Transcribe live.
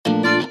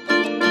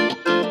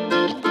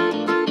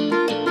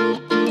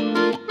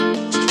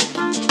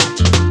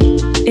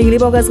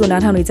လေးဘော့ကတ်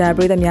ကိုနားထောင်နေကြတဲ့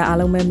ပရိသတ်များ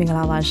အားလုံးပဲမင်္ဂ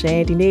လာပါရှင်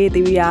ဒီနေ့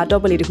theory က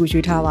topic လေးတစ်ခု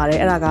ရွေးထားပါတယ်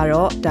အဲ့ဒါက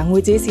တော့ဒါ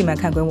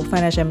ငွေကြေးစီမံခန့်ခွဲမှု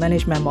financial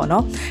management ပေါ့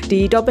နော်ဒီ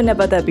topic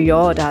နဲ့ပတ်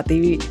သက်ပြီးတော့ဒါ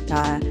theory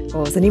ဒါ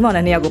ဇနီး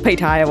မောင်နှံနှစ်ယောက်ကိုဖိတ်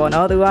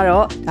ထားရဲပေါ့နော်သူက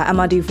တော့ဒါ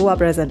MRT4 က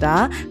presenter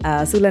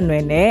ဆု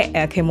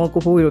လက်နွယ်နဲ့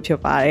ခင်မိုးကိုဖိုးဝေတို့ဖြစ်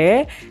ပါ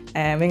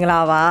တယ်မင်္ဂ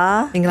လာပါ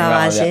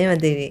ရှင်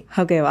မသိဘူးဟု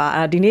တ်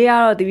ကဲ့ပါဒီနေ့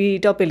ကတော့ဒီ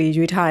topic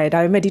လေးရွေးထား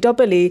တယ်ဒါပေမဲ့ဒီ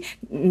topic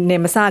လေးနဲ့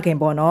မစ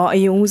ခင်ပေါ့နော်အ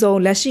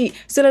ရင်ဦးဆုံးလက်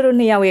ရှိဆွေ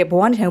လက်တို့နှစ်ယောက်ရဲ့ဘ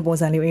ဝနေထိုင်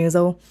ပုံစံလေးကိုအ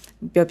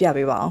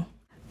ရင်ဆုံးပြောပြပေးပါ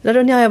အောင်လက်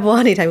တို့နှစ်ယောက်ရဲ့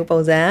ဘဝနေထိုင်ပုံ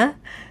စံ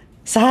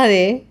စားတ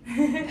ယ်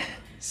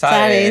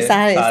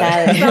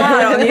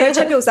တော့အရင်ချ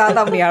က်ပြုတ်စား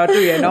တော့နေ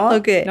ရတော့တွေ့ရနော်ဟု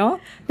တ်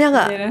ကဲ့နော်နှစ်ယောက်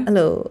ကအဲ့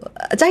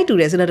လိုအကြိုက်တူ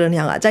တယ်ဆို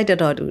လက်တို့နှစ်ယောက်ကအကြိုက်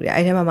တော်တူ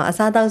တယ်အဲ့ထဲမှာအ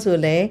စားတောက်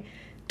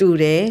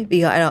ဆိုလဲတူတယ်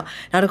ပြီးတော့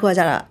အဲ့တော့နောက်တစ်ခုက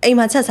ကျတော့အိမ်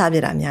မှာချက်စား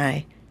ပြတာများ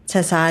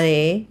တယ်ချက်စား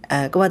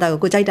တယ်ကို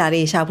ယ့်ဘာသာကိုကြိုက်တာ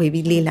လေးရှာ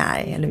ဖွေပြီးလေးလာ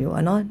တယ်အဲ့လိုမျိုး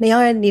ပေါ့နော်နှစ်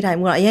ယောက်ရဲ့နေ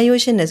ထိုင်မှုကအ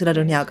ရင်ရိုးရှင်းတယ်ဆိုတော့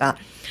တို့နှစ်ယောက်က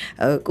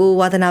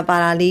ကိုဝါသနာပါ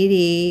တာ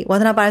လေးတွေဝါ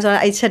သနာပါဆိုတာ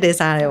အဲ့ချက်တွေ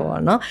စားတယ်ပေါ့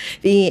နော်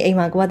ပြီး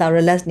ရင်အိမ်မှာကိုယ့်ဘာသာ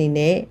relax နေ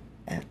နေ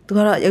သူ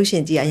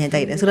ကတော့ရုပ်ရှင်ကြည့်အရင်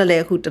ကြိုက်တယ်ဆိုတော့လေ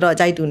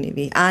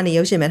အခုတော်တော်ကြိုက်တူနေပြီ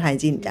အားနေရုပ်ရှင်ပဲထိုင်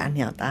ကြ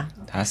ည့်နေတာနှစ်ယောက်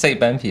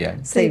သားဒါစိတ်ပ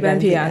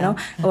န်းဖြစ်ရနော်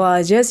ဟို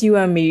yes you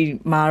and me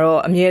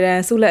မှာတော့အမြဲတ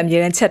မ်းဆုလက်အမြဲ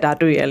တမ်းချက်တာ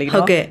တွေ့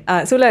ရလေနော်ဟုတ်ကဲ့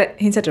ဆု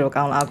လက်ဟ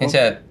င်းချက်တော်ကောင်းလားဟင်းချ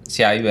က်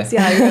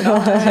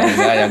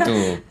ဆရာကြီးပဲနော်ဆရာ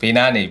ရောက်သူ့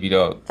ဘေးနားနေပြီး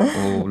တော့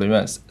ဟိုဘယ်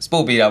လိုမျိုး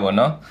sport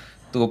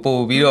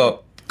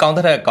ပေးတာပေါ့နော်သူပို့ပြီးတော့ကော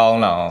င်းတဲ့ကောင်း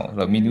လာ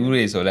အောင်မီနူး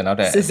တွေဆိုလဲ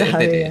နောက်တဲ့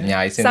အစ်စ်တွေ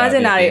အများကြီးစဉ်းစား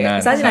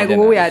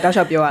စားကျင်တာကိုရတောက်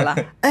လျှောက်ပြောရ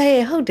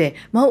လားအေးဟုတ်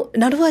တယ်မဟုတ်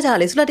နောက်တစ်ခါကျတော့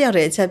လေဆုလက်တယောက်တ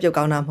ည်းအချက်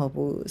ပြုတ်ကောင်းတာမဟုတ်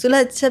ဘူးဆုလ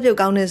က်ချက်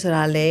ပြုတ်ကောင်းနေဆို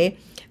တာလေ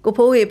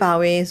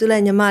ကိုဖိုးဝေပါဝင်ဆု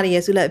လက်ညီမ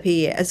လေးရဲ့ဆုလက်အဖေ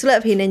ရဲ့ဆုလက်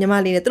အဖေနဲ့ညီ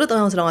မလေးနဲ့သူတို့၃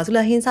ယောက်စလုံးကဆုလ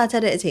က်ဟင်း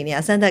စားချက်တဲ့အချိန်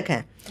တွေအဆန်း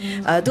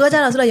သက်ခံသူကကျ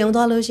တော့ဆုလက်ရုံ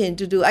သွားလို့ရှိရင်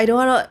တူ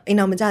အဲ့တော့ကတော့အိမ်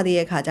တော်မကြသေး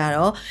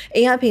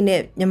တဲ့ခါကျတော့အိမ်အဖေ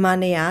နဲ့ညီမ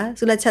နဲ့က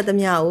ဆုလက်ချက်သ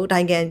မျှကို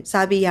ဒိုင်ကန်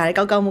စားပြီးရ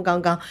တယ်ကောက်မှုကော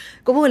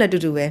င်းကိုဖိုးလည်းတူ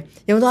တူပဲ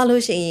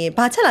ရုံသွားလို့ရှိ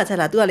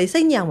ရင်ဘာချက်လာသူကလေစိ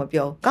တ်ညစ်အောင်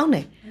မပြောကောင်းတ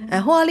ယ်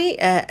ဟိုက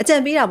လေးအ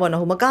ကြံပေးတာပေါ့နော်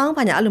ဟိုမကောင်း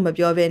ဘာညာအဲ့လို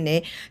မပြောဘဲနဲ့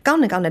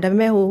ကောင်း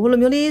တယ်ဒါပေမဲ့ဟိုလို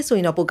မျိုးလေးဆိုရ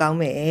င်တော့ပိုကော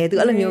င်းမယ်သူ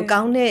အဲ့လိုမျိုးကော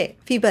င်းတဲ့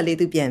feedback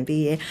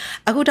လေးသူပြန်ပေး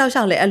ရအခု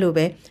တောက်လျှောက်လဲအဲ့လို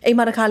ပဲအိမ်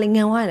မှာတစ်ခါ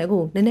လေးငံသွားရ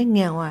တယ်ကိုနည်းနည်း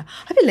ငံသွား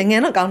ဟာဖြစ်လေငံ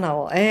တော့ကောင်းတာ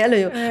ပေါ့အဲ့လို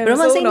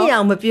ဘယ်တော့မှစိတ်ညစ်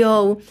အောင်မပြော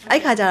ဘူးအဲ့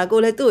ခါကျတော့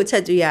ကိုလည်းသူ့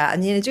ကိုချက်ကျွေးရအ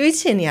မြင်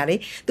ကျွေးချင်နေရလေ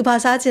သူဘာ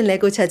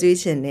စားချင်လဲကိုချက်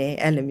ကျွေးချင်တယ်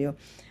အဲ့လို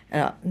မျိုးအဲ့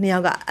တော့နှစ်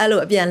ယောက်ကအဲ့လို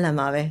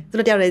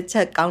အပြန်လှန်ပါပဲသူတို့တယောက်လ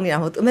ည်းချက်ကော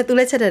င်းနေတာမဟုတ်သူ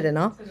လည်းချက်တတ်တယ်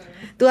နော်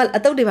သူကအ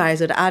တုတ်တွေပါတယ်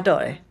ဆိုတော့အား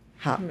တော့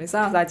တယ်ဟာမ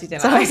စားကြည့်ကြ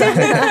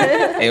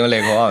လားအေးလေ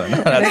ခေါ်ရမယ်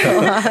နော်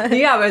ဒီ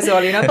ရပဲဆို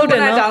လေနော်တုတ်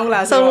တယ်တော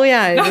င်းလားဆုံးလို့ရတ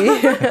ယ်လေ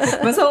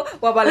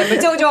မဆုံးဟိုပါလေ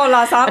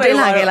မကြုံကြလာစား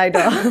မယ်လာခဲ့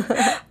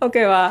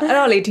လိုက်တော့ဟုတ်ကဲ့ပါ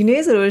အဲ့တော့လေဒီနေ့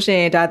ဆိုလို့ရှိ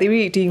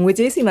ရင်ဒါဒီငွေ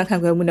ကြေးစီမံ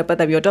ခန့်ခွဲမှုနဲ့ပတ်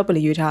သက်ပြီးတော့ top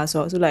လေးရွေးထား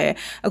ဆိုလိုက်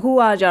ရဲ့အခု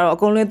ကကြတော့အ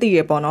ကုန်လုံးသိ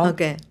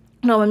ရပေါ့နော်ဟုတ်ကဲ့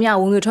တော့မမျှ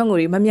ဝင်ငွေထွက်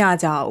ငွေတွေမမျှ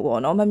ကြ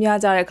ဘူးပေါ့နော်မ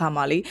မျှကြတဲ့ခါ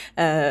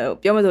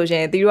မှာလေပြောမလို့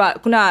ဆိုရင်တီတို့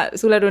ကခုန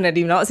ဆုလက်တို့နဲ့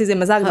ဒီနော်အစီအ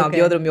စဉ်မစခင်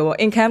မှာပြောသလိုမျိုးပေါ့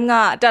income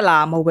ကတက်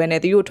လာမဟုတ်ဘဲနဲ့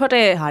တီတို့ထွက်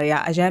တဲ့ဟာတွေ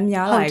ကအ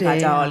ရန်များလာတဲ့ခါ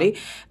ကျတော့လေ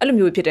အဲ့လို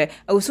မျိုးဖြစ်တယ်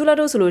အခုဆုလက်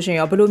တို့ဆိုလို့ရှိ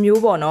ရင်ရောဘယ်လို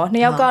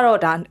မျိုးပေါ့နော်နှစ်ယောက်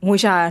ကတော့ဒါငွေ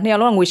ရှာနှစ်ယော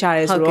က်လုံးကငွေရှာတ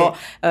ယ်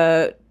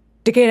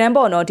ဆိုတော့တကယ်တ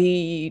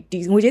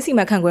မ်းပေါ့နော်ဒီငွေကြေးစီ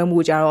မံခန့်ခွဲမှု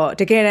ကြတော့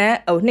တကယ်တမ်း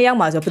ဟိုနှစ်ယောက်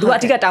မှာဆိုဘယ်သူက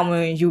အဓိကတာ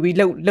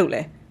ဝန်ယူပြီးလှုပ်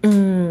လဲ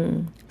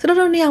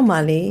ဆိုတော့နှစ်ယောက်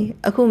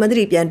မှာလေအခု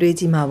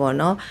မသိပြန်တွေးကြည့်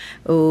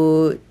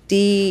မှာပေါ့နော်ဟို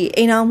ဒီ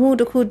အိမ်တော်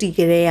မှုတစ်ခု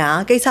တည်ကြတဲ့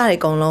ကိစ္စတွေ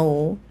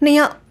အကုန်လုံးကိုနှစ်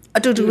ယောက်အ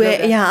တူတူပဲ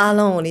အရာအ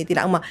လုံး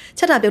ကိုလေဒီလောက်မှချ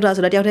က်တာ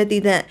ပြုတ်တာဆိုတော့တယောက်တည်း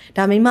တည်တဲ့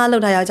ဒါမိမလော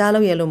က်တာယောက်ျား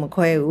လောက်ရလို့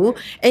မခွဲ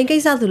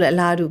ဘူးအိမ်ကိစ္စဆိုလည်းအ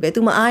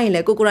လားတူပဲသူမအားရင်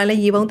လည်းကိုယ်တိုင်လည်း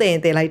ရေပုံးတည်ရ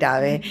င်တည်လိုက်တာ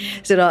ပဲ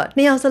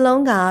ဆိုတော့နှစ်ယောက်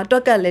စလုံးကတွက်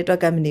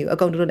ကက်မနေဘူးအ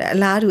ကုန်တူလည်း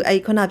အလားတူ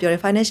အဲ့ခုနပြောတဲ့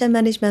financial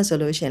management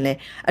ဆိုလို့ရှင်လ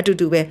ည်းအတူ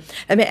တူပဲ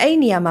ဒါပေမဲ့အဲ့ဒီ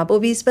နေရာ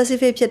မှာပို့ပြီး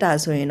specific ဖြစ်တာ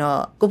ဆိုရင်တော့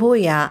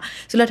ကိုဖိုးရ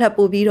ဆိုလက်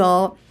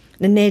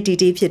ထပ်ပို့ပြီးတော့နည်းန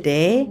ည်းတီဖြစ်တ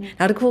ယ်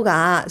နောက်တစ်ခု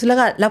ကဆုလက်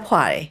ကလက်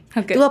ဖွာတယ်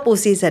သူကပို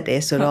စီးဆက်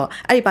တယ်ဆိုတော့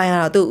အဲ့ဒီပိုင်းက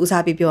တော့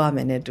သူ့ဦးစားပြီးပြောရမ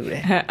ယ်နဲ့တူတယ်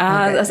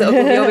ဆိုအ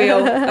ခုပြောပေးအော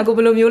င်အခုဘ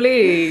ယ်လိုမျိုး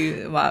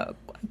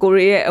လေးကို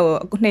ရီးရဲ့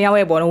ဟိုနှစ်ယောက်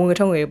ရဲ့ပေါ့နော်ဝင်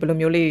ထုံးတွေဘယ်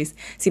လိုမျိုး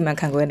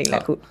လေးစီမံခန့်ခွဲနေလဲ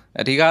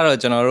အခုအဓိ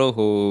ကတော့ကျွန်တော်တို့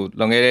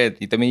ဟိုလွန်ခဲ့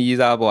တဲ့ဒီသမီးရေး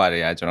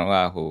စားဘွားတွေကကျွန်တော်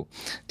ကဟို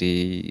ဒီ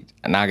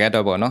အနာဂတ်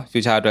အတွက်ပေါ့နော်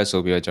future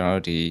အတွက်ဆိုပြီးတော့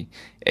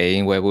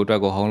ကျွန်တော်တို့ဒီအိမ်ဝယ်ဖို့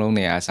အတွက်ကိုဟုံးလုံး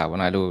နေရစားပေါ့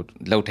နော်လို့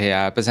လှုပ်ထဲရ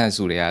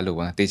ပတ်စံစုတွေ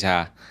ကလို့ပေါ့တေချာ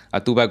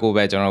သူ့ဘက်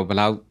ကိုပဲကျွန်တော်တို့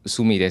ဘယ်လောက်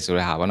စုမိတယ်ဆို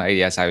တဲ့ဟာပေါ့နော်အဲ့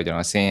ဒီကစားပြီး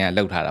ကျွန်တော်ဆင်းရ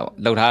လှုပ်ထားတာပေါ့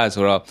လှုပ်ထားတာ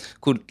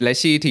ဆိုတော့ခုလက်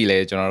ရှိအထိ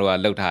လည်းကျွန်တော်တို့က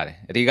လှုပ်ထား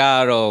တယ်အဓိ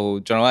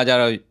ကတော့ကျွန်တော်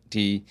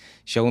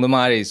ကကြတော့ဒီရုံ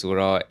သမားတွေဆို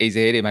တော့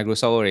Excel တွေ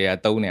Microsoft တွေက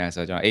တုံးနေတာ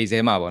ဆိုတော့ကျွန်တော်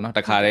Excel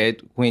မှာပေါ့နော်တခါတည်း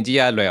ဝင်ကြည့်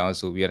ရလွယ်အောင်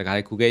ဆိုပြီးတော့တခါ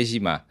တည်း Google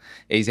ရှိမှာ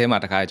Excel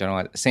မှာတခါတည်း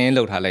ကျွန်တော်ကအစ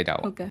င်းလှုပ်ထားလိုက်တာ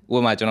ပေါ့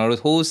ဥပမာ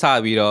ကျွန်တော်တို့ထိုးစ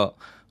ပြီးတော့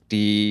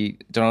ဒီ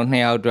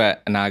ကျွန်တော်တို့နှစ်ယောက်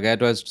အတွက်အနာဂတ်အ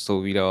တွက်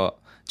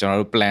ဆိုပြီးတော့ကျွန်တော်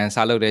တို့ plan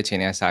စလုပ်တဲ့အချိန်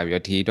နဲ့စပြီး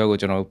တော့ဒီအတွက်ကို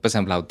ကျွန်တော်တို့ပတ်စံ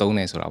ဘယ်လောက်သုံး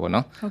နေ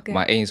ဆိုတာပေါ့နော်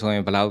။အိမ်ဆိုရ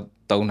င်ဘယ်လောက်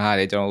သုံး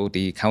ထားတယ်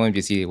ကျွန်တော်တို့ဒီခန်းဝင်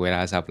ပစ္စည်းတွေ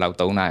ဝယ်တာစဘယ်လောက်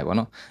သုံးထားတယ်ပေါ့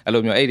နော်။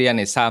အဲ့လိုမျိုးအဲ့ဒီ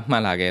ကနေစမှတ်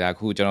လာ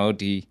ခဲ့တာခုကျွန်တော်တို့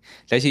ဒီ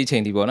လက်ရှိအချိ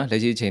န်ဒီပေါ့နော်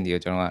လက်ရှိအချိန်ဒီ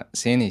ကိုကျွန်တော်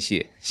ကစင်းနေရှိ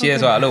တယ်။ရှိရ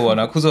ဆိုတာအဲ့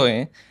လိုပေါ့နော်ခုဆို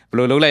ရင်ဘယ်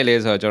လိုလုပ်လိုက်လဲ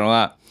ဆိုတော့ကျွန်တော်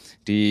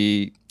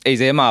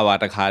ကဒီအိတ်စဲမှာပါ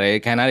တခါတ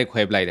ည်းခန္ဓာ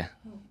တွေခွဲပလိုက်တာ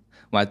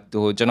။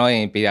ဟိုကျွန်တော်အိ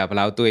မ်ပေးတာဘယ်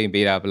လောက်သူ့အိမ်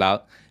ပေးတာဘယ်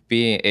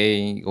လောက်ပြီးရင်အိ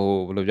မ်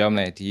ဟိုဘယ်လိုပြောမ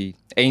လဲဒီ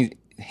အိ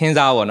မ်ဟင်း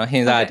စားပေါ့နော်ဟ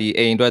င်းစားဒီ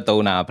အိမ်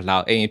အတွက်သုံးတာဘယ်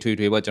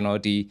လောက်အိမ်ထွေပေါ့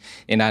ကျွန်တော်ဒီ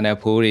internet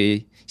ဖိုး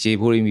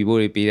တွေရေဖိုးတွေမီဖိုး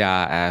တွေပေးတာ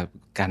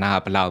ကဏ္ဍ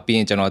ဘလောက်ပြီး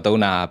ရင်ကျွန်တော်သုံး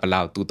တာ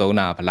ဘလောက်သူသုံး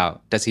တာဘလောက်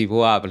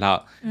တက်စီဖို့ကဘလောက်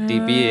ဒီ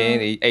ပြီး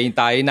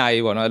ရင်အိမ်တာရေးနာ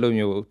ရေးပေါ့နော်အဲ့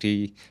လိုမျိုးဒီ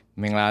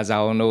မင်္ဂလာဆော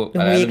င်တို့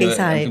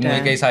လူ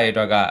မျိုးကိစ္စတွေအ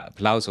တွက်ကဘ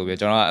လောက်ဆိုပြီး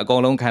ကျွန်တော်က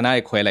အကုန်လုံးခန္ဓာ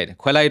တွေခွဲ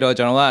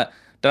လိုက်တော့ကျွန်တော်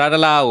ကတ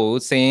လားကို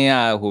စင်း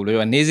ရဟို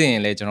လိုနေ့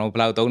စဉ်လဲကျွန်တော်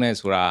ဘလောက်သုံးနေ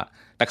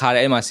ဆိုတာတခါ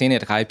တည်းအဲ့မှာစင်းနေ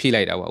တခါဖြည့်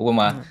လိုက်တာပေါ့ဥ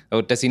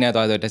ပမာဟိုတက်စီနဲ့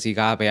သွားဆိုတက်စီ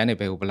ကားဘယ်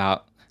ကနေဘယ်ကိုဘ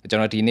လောက်ကျွန်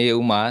တော်ဒီ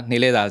နေ့ဥမာ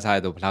နေ့လဲသာစား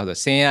ရတော့ဘလောက်ဆို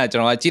စင်းရကျွန်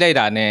တော်ကကြည့်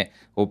လိုက်တာနဲ့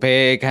ဟိုဘ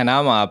ယ်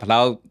ခန္ဓာမှာ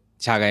ဘလောက်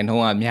ခြာခိုင်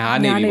ထုံး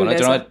ကများနေပြီပေါ့နော်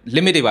ကျွန်တော်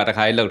limit တွေပါတ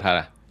ခါလေးလောက်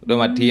ထားတာဥ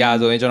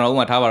ပမာဒီဟာဆိုရင်ကျွန်တော်ဥပ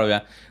မာထားပါတော့ဗျာ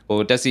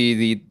ဟိုတက်စီ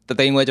ဒီ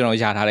တသိန်းခွဲကျွန်တော်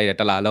ရထားလိုက်တယ်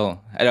တလားလုံး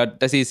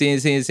အဲ့တော့တက်စီစင်း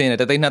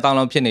နဲ့တသိန်း2000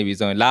လောက်ဖြစ်နေပြီ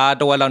ဆိုရင်လာ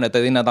တဝက်လောက်နဲ့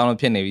တသိန်း2000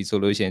လောက်ဖြစ်နေပြီ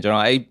ဆိုလို့ရှိရင်ကျွန်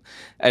တော်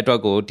အဲ့အတွက်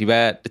ကိုဒီဘ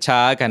က်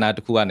တခြားခန္ဓာ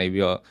တစ်ခုကနေ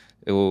ပြီးတော့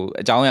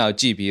ဟိုအကြောင်းအရာ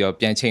ကိုကြည့်ပြီးတော့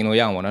ပြန်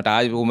ချိန်လို့ရ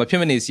အောင်ပေါ့နော်ဒါဟို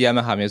မဖြစ်မနေစီးရ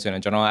မယ့်ဟာမျိုးဆို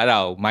ရင်ကျွန်တော်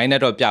အဲ့ဒါကို minus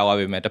တော့ပြသွား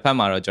ပြီမယ်တစ်ဖက်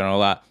မှာတော့ကျွန်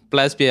တော်က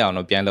plus ပြ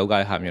အောင်တော့ပြန်လောက်ကြ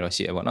တဲ့ဟာမျိုးတော့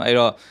ရှိရပေါ့နော်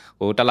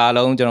အဲ့တော့ဟိုတလား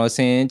လုံးကျွန်တော်စ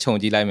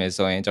င်းခြုံကြည့်လိုက်မယ်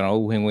ဆိုရင်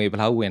ကျွန်တော်ဝင်ငွေဘယ်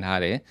လောက်ဝင်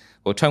ထားတယ်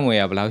ဟိုထွက်ငွေ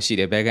ကဘယ်လောက်ရှိ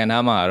တယ်ဘယ်ကဏ္ဍ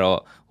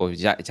မှာတော့ဟို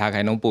ဂျာခို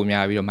င်နှုန်း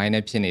ပိုများပြီးတော့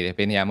minus ဖြစ်နေတယ်ဘ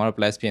ယ်နေရာမှာတော့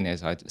plus ဖြစ်နေ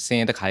ဆိုတော့စ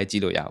င်းတစ်ခါ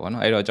လေးကြည့်လို့ရပါဘောเน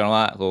าะအဲ့တော့ကျွန်တော်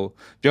ကဟို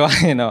ပြော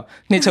ရရင်တော့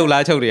နှစ်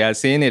ချုပ်လားချုပ်တွေ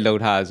ကစင်းနေလောက်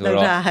ထားဆို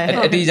တော့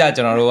အတိအကျ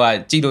ကျွန်တော်တို့က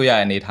ကြည့်လို့ရ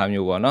တဲ့အနေ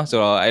ထားမျိုးပေါ့เนาะ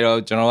ဆိုတော့အဲ့တော့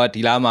ကျွန်တော်က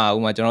ဒီလားမှာ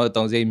ဥမာကျွန်တော်တို့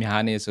အသုံးစရိတ်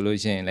များနေ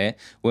ဆိုလို့ရှိရင်လ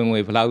ည်းဝင်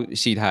ငွေဘယ်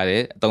လောက်ရှိထားတ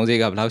ယ်အသုံးစရိ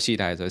တ်ကဘယ်လောက်ရှိ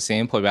ထားတယ်ဆိုတော့စ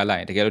င်းဖော်ပြလိုက်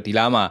ရင်တ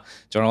ကယ်လို့ဒီလား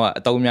မှာကျွန်တော်ကအ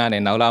သုံးများနေ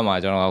နောက်လား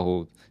မှာကျွန်တော်ကဟို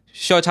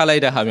short ချ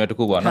လိုက်တဲ့ဟာမျိုးတ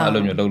ခုပေါ့เนาะ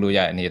အဲ့လိုမျိုးလုပ်လို့ရ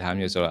တဲ့အနေ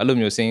ထားမျိုးဆိုတော့အဲ့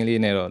လိုမျိုးစင်း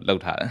လေးနဲ့တော့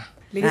လောက်ထား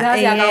တယ်လေးစားစ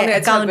ရာကောင်းတဲ့အ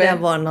ကောင့်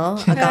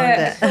တန်ပေါ့နော်အကောင့်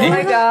တန် Oh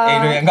my god အိမ်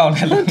တွေအကောင့်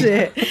တန်လို့တယ်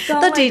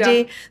တော့ဒီ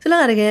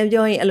ဆိုလာတ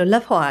ကယ်ပြောရင်အဲ့လို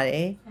လက်ဖွာ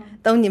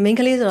တယ်တုံးညမင်း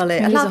ကလေး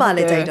ဆိုတော့လေအလှ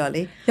ပလေးကြိုက်တော့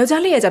လေ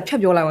ယောက်ျားလေးရကြဖြတ်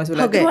ပြောလိုက်မှဆို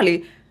လိုက်သူကလေ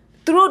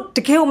သူတို့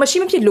တကယ်ကိုမ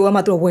ရှိမဖြစ်လိုအမှ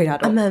သူတို့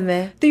ဝယ်တာတော့အမှန်ပဲ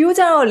သူရိုး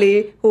ကြတော့လေ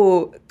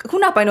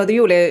ဟိုခုနပိုင်းတော့သူ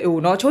ရိုးလေ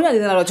ဟိုနော်ချိုးကြ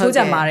တဲ့တော့ချိုးကြ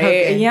မှာတယ်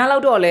အရင်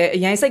လောက်တော့လေအ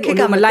ရင်စိတ်ကို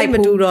မလိုက်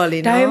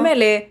ဘူးဒါပေမဲ့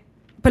လေ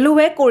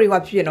ဘလို့ပဲကိုရီ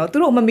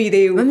ကဖြစ်နော်သူတို့မမီ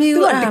သေးဘူး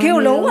သူကတကယ်ကို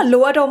လုံး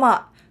ဝလို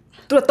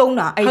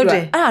အပ်တော့မှသူတို့တုံးတာအဲ့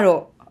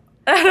ဒါ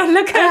အဲ့ဒါလ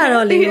က်ခံ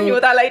အဲ့ဒါတော့လေညို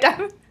သားလိုက်တာ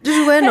တူ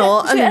တူပဲနော်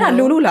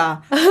အဲ့ဒါလိုလို့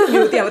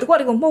လားညိုတရားတကွာ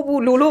တကွာ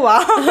မဟုတ်ဘူး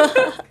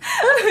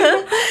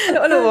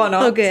လိုလို့ပါအဲ့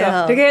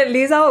လိုပေါ့နော်တ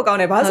ကယ်လေးစားဖို့ကော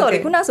င်းတယ်ဘာလို့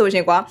ဆိုတော့ခုန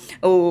ဆိုရှင်ကွာ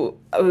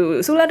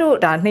ဟိုဆူလက်တို့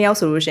ဒါ2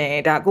ယောက်ဆိုလို့ရှ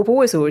င်ဒါ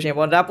ကိုဖိုးဝေဆိုလို့ရှင်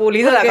ပေါ့ဒါ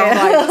ပိုလေးစားတာကော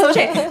င်းသွားပြီ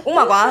ဆိုရှင်ဥ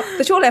မာ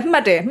ကွာတချို့လ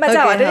ည်းမှတ်တယ်မှတ်ကြ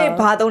ပါတကယ်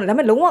ဘာသုံး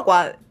တယ်ဒါပေမဲ့လုံးဝကွာ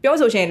ပြော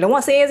ဆိုရှင်လုံးဝ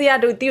စင်းရဲ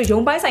စရာတို့တီး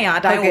ရုံပိုင်းဆိုင်ရာ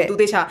အတိုင်းကိုသူ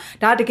သိချ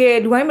ဒါတကယ်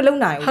လူတိုင်းမလုံ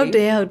နိုင်ဘူးဟုတ်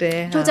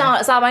တယ်သူကြောင့်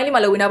အစာပိုင်းလေး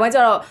မှာလုံဝင်နောက်ပိုင်းကျ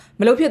တော့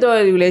မလုံဖြစ်တော့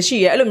လူလည်း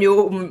ရှိရဲအဲ့လိုမျိုး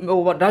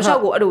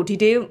ဟိုတော့ရှောက်ကိုအဲ့လို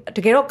detail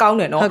တကယ်တော့ကောင်း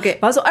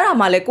တယ်နော်ဘာလို့ဆို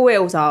အဲ့ဒါမှလည်းကို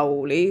ယ့်ရဲ့ဥစား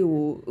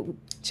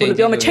ကိုလေဟို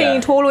ပြောမချိန်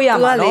ထိုးလို့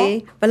ရမှာနော်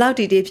ဘယ်လောက်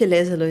detail ဖြစ်လဲ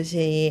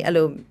ဆိုလို့ရှိရင်အဲ့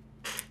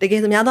လိုတ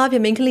ကယ်ဆိုများသောအားဖြ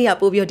င့် main ကလေး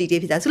ကပို့ပြီး detail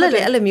ဖြစ်တာဆိုလ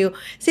ည်းအဲ့လိုမျိုး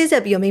စိ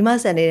စက်ပြီးတော့မိမ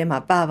ဆန်နေတဲ့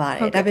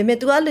မှာပါပါတယ်ဒါပေမဲ့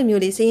तू အဲ့လို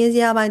မျိုးလေးစင်းရင်း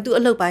စရာပိုင်း तू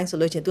အလုပ်ပိုင်းဆို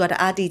လို့ရှိရင် तू ကတ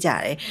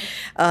အားတိကြတယ်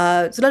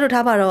ဆိုလ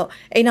ည်းတို့ထားပါတော့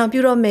အိမ်အောင်ပြု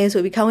တော့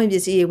မယ်ဆိုပြီးခေါင်းဝင်ပစ္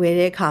စည်းတွေဝယ်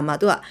တဲ့အခါမှာ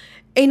तू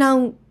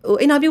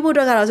ကအိမ်အောင်ပြုဖို့အ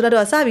တွက်ကတော့ဆိုတော့ तू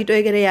ကစပြီး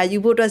တွဲကြတဲ့ယူ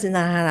ဖို့အတွက်စ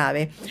ဉ်းစား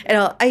ထားတာပဲအဲ့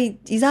တော့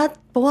အဲ့ဒီစား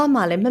ဘဝ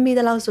မှာလည်းမ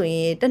မေ့တဲ့လောက်ဆို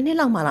ရင်တစ်နှစ်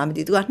လောက်မှလာမ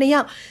သိ तू က2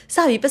ယောက်စ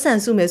ပြီး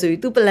ပတ်စံစုမယ်ဆိုပြီး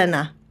तू ပလန်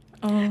တာ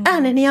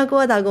အဲ့နဲ့2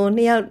ယောက်ကိုတာကို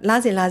2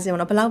ယောက်လာစင်ပေါ့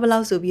နော်ဘလော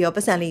က်ဆိုပြီးတော့ပ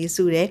တ်စံ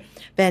လေးစုတယ်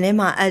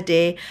ဗန်ထဲမှာအပ်တ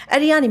ယ်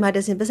အဲ့ဒီကနေမှ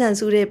တစင်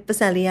ပတ်စံစုတဲ့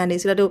ပတ်စံလေး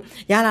ကနေဆိုတော့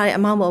ရလာတဲ့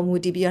အမောက်ပေါ်မူ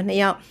တည်ပြီးတော့2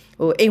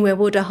ယောက်ဟိုအိမ်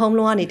ဝယ်ဖို့အတွက် home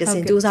loan ကနေတ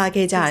စင်စူးစမ်း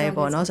ခဲ့ကြရ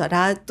တယ်ပေါ့နော်ဆို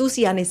တော့ဒါ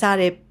သူ့စီကနေ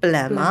စတဲ့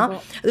plan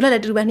မှာသူလ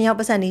ည်းတူတူပဲ2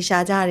ယောက်ပတ်စံနေ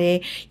ရှာကြတယ်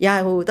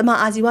ရဟိုတမ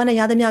အာဇီဝနဲ့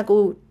ရသမျှကို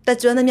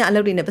တက်ကျွမ်းသမျှအလု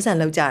ပ်တွေနဲ့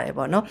ပတ်စံလုပ်ကြတယ်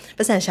ပေါ့နော်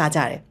ပတ်စံရှာကြ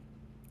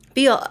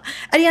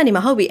တယ်ပြီးတော့အဲ့ဒီ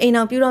ကနေမှဟုတ်ပြီအိမ်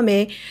အောင်ပြုတော့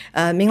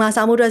မယ်မင်္ဂလာ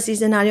ဆောင်မှု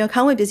အတွက်စီစဉ်တာရောခေါ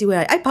င်းဝယ်ပစ္စည်းဝယ်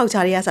တာအဲ့ပေါက်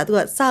ချာတွေကစသူ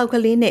ကစာအုပ်က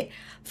လေးနဲ့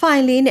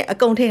file လေးနဲ့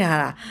အကုန်ထည့်ထား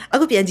တာ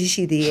အခုပြန်ကြည့်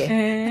ရှိသေး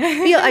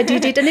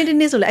ရဲ့ပြီးတော့ဒီတ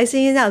နေ့ဆိုလဲအဲ့စ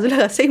င်းရင်းကြဆိုလည်း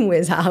စိတ်မဝ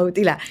င်စားဘူး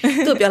တိ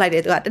လားသူ့ပြောလိုက်တ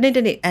ယ်သူကတ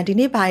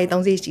နေ့ဒီနေ့ဘာရေး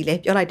3စီးရှိလဲ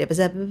ပြောလိုက်တယ်ပါ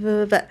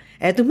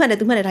ဇက်သူမှတ်တယ်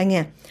တိုင်း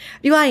ငန်း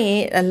ပြီးသွား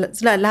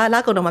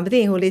ရင်လာကုန်တော့မှမသိ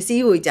ရင်ဟိုလေ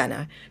စီးကို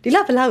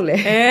ကြာနာဒီလောက်ဘလောက်လဲ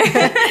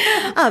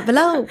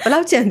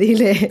ဘလောက်ကြံသေး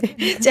လဲ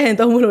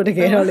ကြံသုံးလို့တ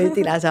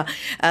ကယ်တော့လေတိလား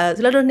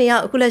ဆိုဆိုတော့2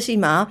ယောက်အခုလက်ရှိ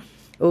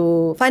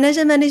မှာဟို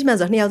financial management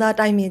ဆိုတော့2ယောက်သား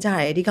တိုင်ပင်ကြ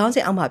တယ်ဒီကောင်းစ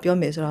င်အောင်မှာပြော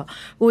မယ်ဆိုတော့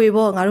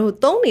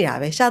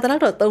ဟိုရေပေါ့ငါတို့သုံးနေတာပဲရှာတလော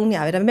က်တော့သုံးနေ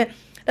ရပဲဒါပေမဲ့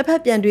တစ်ဖက်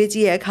ပြန်တွေးကြ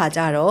ည့်ရဲ့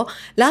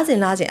အခါကျတော့လာစင်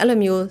အဲ့လို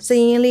မျိုးစည်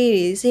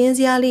ရင်း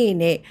စရာလေး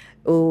တွေနဲ့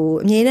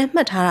ဟိုအမြင်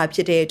နဲ့မှတ်ထားတာဖြ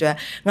စ်တဲ့အတွက်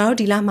ငါတို့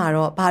ဒီလမှာ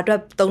တော့ဘာ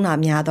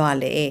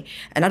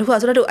အတွက်သုံးတာများသွားလဲနောက်တစ်ခုက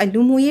ဆိုတော့အဲ့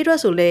လူမှုရေး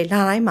အတွက်ဆိုလဲ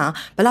လာတိုင်း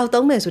မှာဘယ်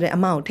လောက်သုံးမယ်ဆိုတဲ့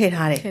အမောင့်ကိုထည့်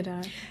ထားတယ်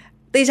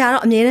တေ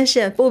ချာတော့အမြင်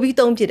နဲ့ရှင်းပို့ပြီး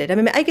သုံးဖြစ်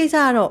တယ်ဒါပေမဲ့အဲ့ကိစ္စ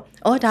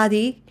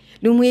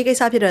ကတော့ဒါဒီလူမှု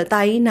ရေးကိစ္စဖြစ်တော့တာ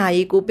ကြီးနာ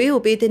ရေးကို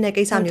ပေးတဲ့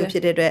ကိစ္စမျိုးဖြ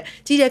စ်တဲ့အတွက်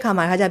ကြီးတဲ့အခါ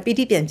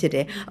မှာခါကျပီတိပြန်ဖြစ်တ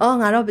ယ်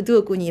။ငါတော့ဘသူ့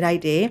ကိုကူညီလိုက်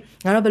တယ်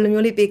။ငါတော့ဘယ်လို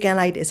မျိုးလေးပေးက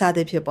မ်းလိုက်တယ်စ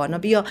သဖြင့်ပေါ့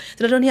နော်။ပြီးတော့သူ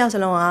တို့2ယောက်စ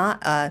လုံး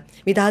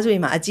ကမိသားစု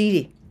တွေမှာ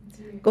အကြီးတွေ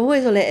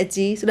ကိုဝေးဆိုလဲအ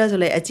ကြီး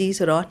ဆိုလဲအကြီး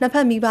ဆိုတော့နှစ်ဖ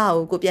က်မိ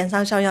ဘကိုပြန်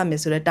ဆောင်ရှောက်ရ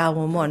မယ်ဆိုတဲ့တာဝ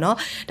န်ပေါ့နော်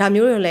။ဒါ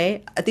မျိုးတွေလည်း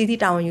အသီး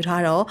သီးတာဝန်ယူ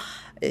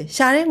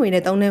ထားတော့ရှာတဲ့ငွေ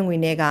နဲ့သုံးတဲ့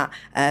ငွေနဲ့က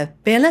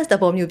balance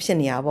တပေါ်မျိုးဖြစ်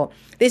နေတာပေါ့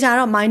တေ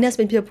ချာတော့ minus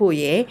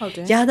မဖြစ်ဖို့ရယ်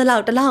ရသ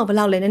လောက်တစ်လောက်ဘယ်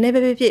လောက်လဲနည်းန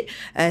ည်းပဲဖြစ်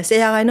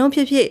10%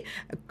ဖြစ်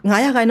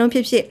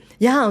9%ဖြစ်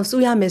ရအောင်စု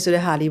ရမယ်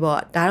ဆိုတဲ့ဟာ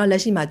လေးပေါ့ဒါတော့လ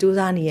က်ရှိမှာစူးစ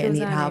မ်းနေရ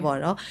အနေထားပေါ့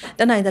နော်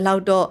တက်နိုင်သလောက်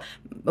တော့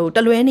ဟိုတ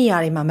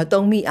လွဲနေရာတွေမှာမ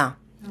တုံမိအောင်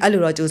အဲ့လို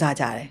တော့စူးစ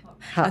မ်းကြတယ်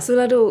ဆူ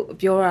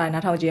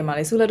လက်တို့ပြောတာနားထောင်ကြည့်ရမှာ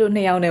လေဆူလက်တို့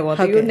2ယောက်နဲ့ပေါ့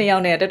သူတို့2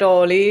ယောက်နဲ့တော်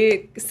တော်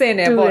လေးစင်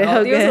နေပေါ့နော်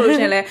သူတို့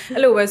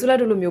ဆိုလို့ရှင်လဲအဲ့လိုပဲဆူလက်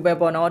တို့လိုမျိုးပဲ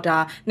ပေါ့နော်ဒါ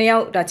2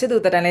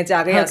ယောက်ဒါချစ်သူတက်တန်နဲ့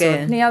ကြာခဲ့ရဆို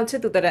2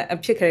ယောက်ချစ်သူတက်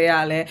တန်ဖြစ်ခဲ့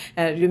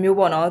ရလဲဒီမျိုး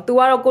ပေါ့နော် तू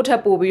ကတော့ကိုယ့်ထက်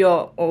ပို့ပြီးတော့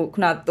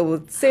ဟိုခုန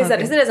ဟိုစစ်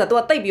ဆို तू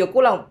ကတိတ်ပြီးတော့ကို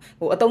ယ့်လောက်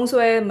ဟိုအတုံး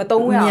ဆွဲမ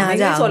တုံးရအောင်နေ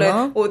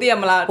ဆိုလဲဟိုသိ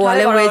ရမလားဟို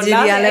လည်း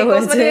ဝယ်ကြီးရလဲ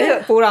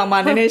ဝယ်ကြီးပိုးတော်မှာ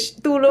နည်းနည်း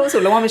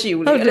သူ့လို့ဆိုလုံးဝမ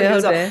ရှိဘူးလေ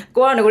အဲ့လို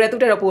ဆိုကိုကတော့ငကိုလည်းသူ့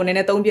တက်တော့ပိုးနည်းန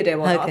ည်းသုံးပြတယ်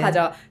ပေါ့နော်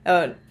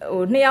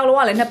အခါကျဟို2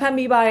ယောက်လုံးကလည်းနှစ်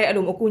ဖက်မိပါတယ်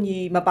အဲ့လို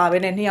အကူညီမပါဘဲ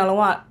နဲ့2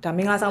ယောက်လုံးကဒါ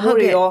မင်္ဂလာဆောင်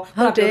မှုတွေ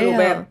ရောဟုတ်တယ်လို့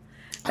ပဲ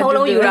ခေါင်း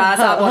လုံးယူတာ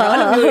ဆိုတော့အဲ့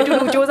လိုမျိုးတူ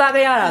တူစူးစ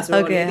မ်းခဲ့ရတာဆို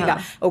တော့ဒီ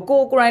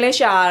ကဟိုကိုရို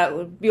င်းလဲရှာ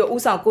ပြီးတော့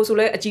ဥဆောင်ကိုဆို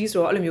လဲအကြီးဆို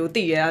တော့အဲ့လိုမျိုးတ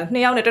ည်ရ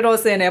2ယောက်နဲ့တော်တော်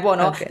ဆင်တယ်ပေါ့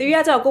နော်တီးရ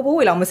ကျတော့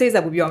ကိုဖိုးဝေလောင်မစိတ်ဆ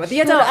က်ဘူးပြောမှာ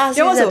တီးရကျတော့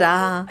ပြော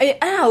ဆိုအဲ့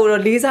ဟာ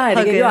ကိုတော့လေးစားတယ်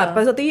တကယ်ပြော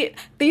တာ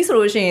ဆိုတီး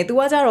ဆိုလို့ရှိရင် तू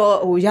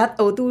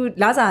ကကျတော့ဟို तू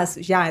လာစာ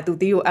ရရင် तू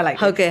တီးကိုအပ်လိုက်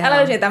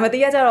အဲ့လို့ရှိရင်ဒါပေမဲ့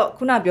တီးရကျတော့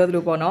ခုနပြောသ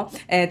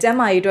လိုပေါ့နော်ကျမ်း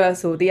မာရေးအတွက်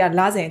ဆိုတီး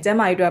ရလာစဉ်ကျ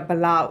မ်းမာရေးအတွက်ဘ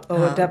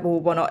လောက်ဟိုဓာတ်ပို့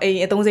ပေါ့နော်အိ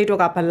မ်အသုံးစိတ်အတွက်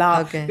ကဘ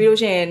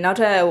လောက်ပြီးလို့ရှိရင်နောက်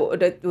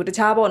ထပ်ဟို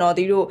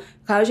တခြားပေါ့နော်တီးတို့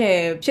ခါလို့ရှိရ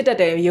င်ဖြစ်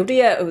တတ်တယ်ရုပ်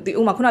တရက်ဒီ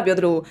ဥမာခုနပြော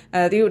သလို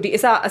တီးတို့ဒီအ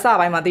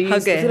စပိုင်းမှာ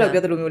တီးသူ့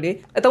လောက်ပြောသလိုမျိုးလေ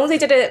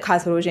အသုံးစိတ်ချက်တဲ့ခါ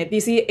ဆိုလို့ရှိရင်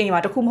PC အိမ်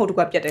မှာတစ်ခုမဟုတ်တစ်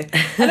ခုပြတ်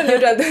တယ်အဲ့လိုမျိုး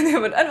တော့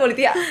အဲ့လိုလေ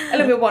တီးအဲ့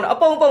လိုမျိုးပေါ့နော်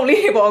အပုံ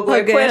လေးပေါ့အ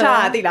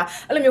ကွဲထားတာတီးလား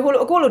အဲ့လိုမျိုးဟို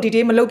အခုလိုဒီ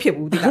တေးမလုပ်ဖြစ်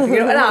ဘူးတီးလားတ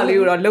ကယ်တော့အဲ့ဒါ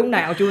လေးကိုတော့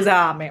လုံနိုင်အောင်ကြိုး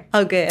စားရ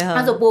မယ်ဟုတ်ကဲ့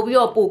အဲ့ဆိုပို့ပြီး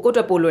တော့ပို့ကိုယ့်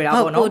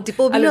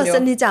အတွက်ပို့လွယ်တာပေါ့နော်ပို့ပြီးတော့စ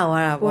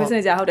နစ်ကြသွားတာပေါ့ပို့စ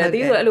နစ်ကြဟုတ်တယ်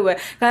တီးဆိုအဲ့လိုပဲ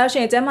ခါ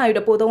ရရှင်ကျမ်းမာ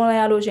ရေးတော့ပို့သုံးလိုက်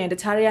ရလို့ရှိရင်တ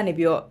ခြားတွေကနေ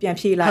ပြီးတော့ပြန်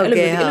ဖြေလိုက်အဲ့လို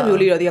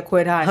မျိုးလေးတော့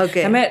တီးခွဲထားတယ်ဒါ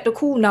ပေမဲ့တ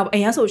ခုနောက်အ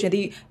ရင်ဆိုရှင်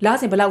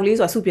တီးလာစဉ်ဘလောက်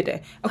လေးဆိုတာစုဖြစ်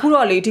တယ်အခု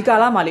တော့လေဒီကာ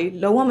လမှာလေ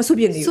လုံးဝမစု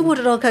ဖြစ်နေ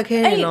ဘူးစုဖို့တော်တော်ခက်ခဲ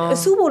နေနော်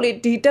စုဖို့လေ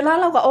ဒီတလား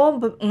လောက်ကအော်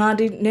ငါ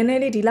ဒီနည်းနည်း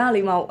လေးဒီလား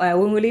လေးမှာ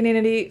ဝင်ငွေလေးနည်းန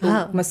ည်းလေး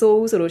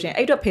မစိုးဘူးဆိုလို့ရှိ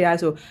ရင်အဲ့အတွက်ဖေး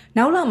ရဆို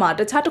နောက်လာမှာ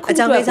တခြားတစ်ခု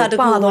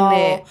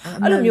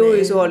အတွက်ပါတော့အဲ့လိုမျိုး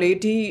တွေဆိုတော့လေ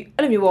ဒီ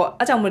အဲ့လို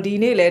မျိုးပေါ့အကြောင်းမဒီ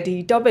နေ့လေဒီ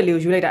topic လေးကို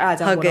ယူလိုက်တာအဲ့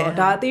အကြောင်းပေါ့နော်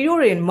ဒါတီ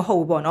ရိုတွေ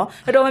မဟုတ်ဘူးပေါ့နော်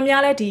တော်တော်များ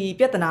များလဲဒီ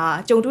ပြ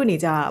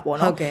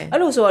ဿနာကြုံတွေ့နေကြတာပေါ့နော်အဲ့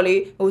လိုဆိုတော့လေ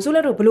ဟိုဆို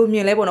လက်တို့ဘယ်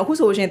လိုမြင်လဲပေါ့နော်အခု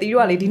ဆိုရှင်တီရို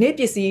ကလေဒီနေ့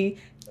ပစ္စ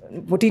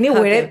ည်းဒီနေ့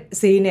ဝယ်တဲ့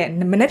ဈေးနဲ့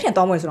မနေ့ပြန်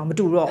တောင်းမယ်ဆိုတော့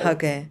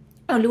မတူတော့ဟုတ်ကဲ့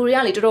လူတွေက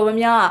လေတော်တော်များ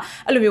များ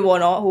အဲ့လို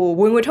မျိုးပေါ့နော်ဟို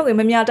ဝင်ငွေထုတ်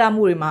ရင်မများ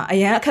တမှုတွေမှာ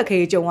အရန်အခက်ခဲ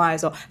ကြုံရတယ်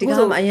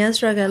ဆိုတော့ဒီကောင်အရန်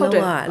struggle လုပ်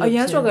ရအ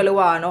ရန် struggle လုပ်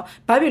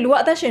ရတာနော်ဘာဖြစ်လူက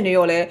အသက်ရှင်နေ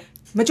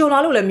ရောလဲမကြုံ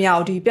လာလို့လည်းမရ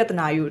ဘူးဒီပြဿ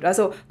နာယူဒါ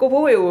ဆိုကို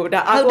ဖိုးဝေ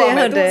ကိုဒါအားကိုရ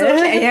မယ်သူဆို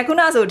ရင်အ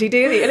ရင်ခုနဆို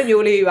detail တွေအဲ့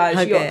လိုမျိုး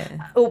လေးပါရှိ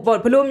ရောဟို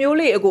ဘယ်လို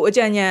မျိုးလေးအကို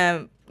အကြံဉာဏ်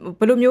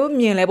ဘယ်လို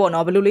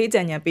မျိုးမြင်လဲပေါ့နော်ဘယ်လိုလေး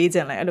အကြံဉာဏ်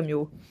ပေးခြင်းလဲအဲ့လို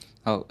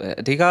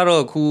မျိုးဟုတ်အဓိ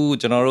ကတော့အခု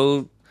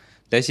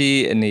ကျွန်တော်တို့လက်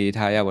ရှိအနေ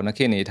ထားရပေါ့နော်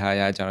ခေတ်အနေထား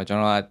ရကျွန်တော်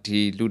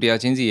ကဒီလူတ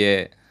ယောက်ချင်းစီ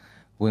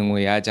ရဲ့ဝင်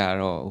ငွေရကြ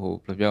တော့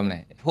ဟိုဘယ်လိုပြောမလဲ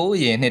ဟိုး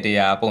ရင်နှစ်တ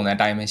ရာ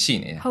ပုံစံတိုင်းပဲရှိ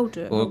နေတာ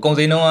ဟိုကုန်စ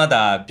ည်နှုန်း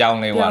ကဒါပြောင်း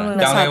လဲ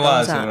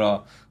သွား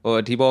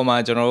ဆိုတော့ဟိုဒီပေါ်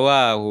မှာကျွန်တော်တို့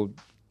ကဟို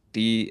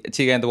ဒီအခြေ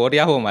ခံသဘော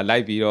တရားပေါ်မှာလို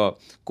က်ပြီးတော့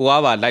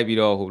ကိုကပါ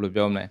လိုက်ပြီးတော့ဟိုဘယ်လို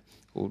ပြော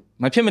မလဲဟို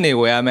မဖြစ်မနေ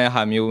ဝယ်ရမယ့်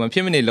ဟာမျိုးမဖြ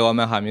စ်မနေလုပ်ရ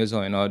မယ့်ဟာ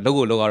မျိုးဆို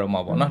ရင်တော့လုပ်ကိုလုပ်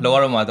ရတော့မှာပေါ့နော်လုပ်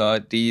ရတော့မှာ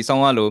ဆိုတော့ဒီဆော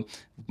င်းကလို့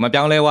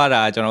မပြောင်းလဲသွား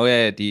တာ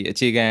ကျွန်တော်ရဲ့ဒီ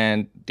အခြေ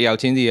ခံတယောက်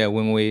ချင်းစီရဲ့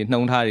ဝင်ငွေ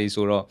နှုံထားတွေ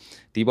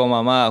ဆိုတော့ဒီပေါ်မှာ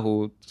မှ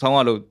ဟိုဆော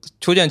င်းကလို့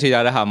ချိုးချံ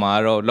ချေကြတဲ့ဟာ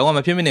မှာတော့လုံးဝ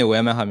မဖြစ်မနေ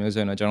ဝယ်ရမယ့်ဟာမျိုးဆို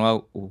ရင်တော့ကျွန်တော်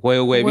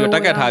ကဝယ်ပြီးတော့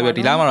တက်ကတ်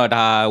ထားပြီးတော့ဒီလား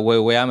မှာတော့ဒါဝ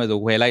ယ်ရမယ်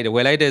ဆိုဝယ်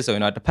လိုက်တယ်ဆိုရ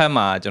င်တော့တစ်ဖက်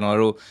မှာကျွန်တော်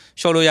တို့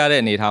short လို့ရတဲ့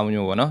အနေထား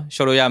မျိုးပေါ့နော်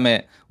short လို့ရမယ်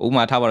ဥပ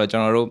မာထားပါတော့ကျွ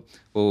န်တော်တို့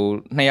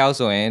ဟို2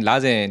ယောက်ဆို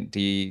ရင်လာစဉ်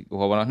ဒီ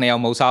ဟိုပေါ့နော်2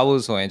ယောက်မဟုတ်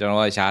စားဖို့ဆိုရင်ကျွန်တော်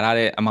ကရှာ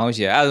ထားတဲ့ amount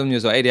ရှိတယ်အဲ့လို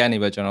မျိုးဆိုအဲ့ဒီကနေ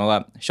ပဲကျွန်တော်က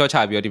short ချ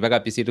ပြီးတော့ဒီဘက်က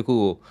ပစ္စည်းတစ်ခု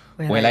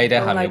ကိုဝယ်လိုက်တဲ့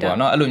ဟာ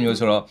မျိုးပေါ့နော်အဲ့လိုမျိုး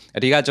ဆိုတော့အ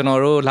ဓိကကျွန်တော်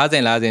တို့လာ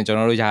စဉ်ကျွန်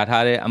တော်တို့ယာ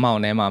ထားတဲ့ amount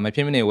ထဲမှာမဖြ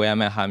စ်မနေဝယ်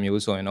ရမယ့်ဟာမျိုး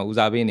ဆိုရင်တော့ဦး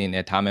စားပေး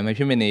အနေနဲ့ထားမယ်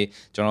မဖြစ်မနေ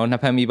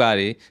ကျွန်တော်တို့နှစ်ဖက်မိပါ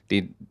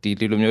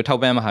တယ်ဒီလိုမျိုးထောက်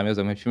ပံ့မှာဟာ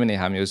မျိုးဆိုမဖြစ်မနေ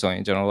ဟာမျိုးဆို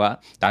ရင်ကျွန်တော်တို့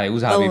ကဒါတွေဦး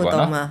စားပေးပေါ့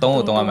နော်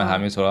သုံးရမ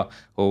ယ့်ဟာမျိုး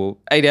ဆိုတော့ဟို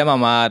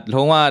အဲ့ထဲမှာ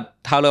လုံး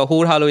ဝထားလို့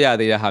ဟိုးထားလို့ရ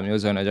သေးတဲ့ဟာ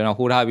မျိုးဆိုရင်တော့ကျွန်တော်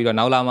ဟိုး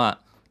ထားပြီးတော့နောက်လာမှ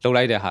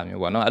လှုပ်လိုက်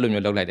တဲ့ဟာမျိုးပေါ့နော်အဲ့လို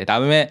မျိုးလှုပ်လိုက်တယ်ဒါ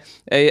ပေ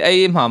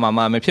မဲ့အဲ့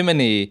မှာမဖြစ်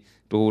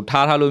မနေဟို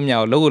ထားလို့မ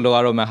ရဘူးလုပ်ကိုလုပ်ရ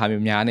တော့မှဟာ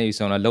မျိုးများနေပြီ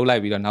ဆိုတော့လှုပ်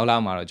လိုက်ပြီးတော့နောက်လာ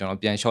မှတော့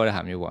ကျွန်တော်ပြန် short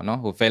တဲ့ဟာမျိုးပေါ့နော်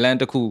ဟို balance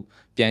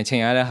တစ်ခုပြန်ချိန်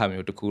ရတဲ့ဟာ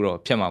မျိုးတစ်ခုတော့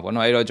ဖြစ်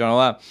မှာပေါ့နော်အဲ့တော့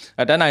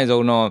ကျွန်တော်ကတက်နိုင်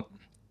ဆုံးတော့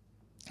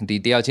ဒီ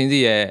တယောက်ချ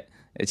င်းစီရဲ့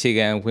အခြေ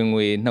ခံ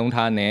ဝင်ငွေနှုံ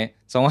ထားနဲ့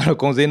ဆောင်း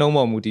ကတော့ကုန်စည်နှုန်း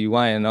ပေါ်မူ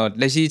တည်ဝိုင်းရင်တော့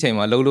လက်ရှိအချိန်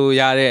မှာလှုပ်လို့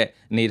ရတဲ့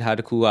အနေအ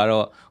ထားတစ်ခု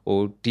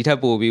ကတော့ဟိုဒီ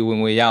ထက်ပိုပြီး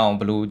ဝင်ငွေရအောင်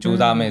ဘယ်လို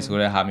စူးစမ်းမယ်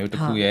ဆိုတဲ့ဟာမျိုးတစ်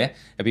ခု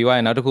ရယ်ပြီးွား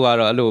ရင်နောက်တစ်ခုက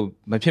တော့အဲ့လို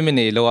မဖြစ်မ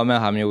နေလောက်ရမယ့်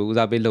ဟာ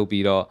မျိုးဦးစား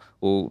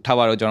ပေးလုပ်ပြီးတော့ဟို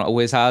ထားပါတော့ကျွန်တော်အဝ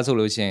ယ်စားဆို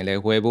လို့ရှိရင်လည်း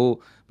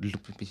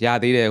ဝယ်ဖို့ရ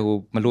သေးတယ်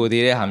ဟိုမ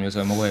လိုသေးတဲ့ဟာမျိုး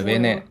ဆိုရင်မဝယ်ဘဲ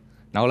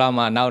နဲ့နောက်လာ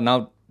မှ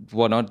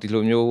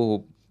နောက်ပေါ့နော်ဒီလိုမျိုးဟို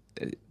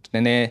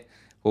နည်းနည်း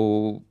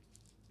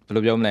ဟိုဘယ်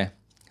လိုပြောမလဲ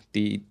ဒီ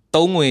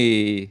သုံး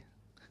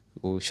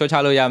ငွေဟို short ချ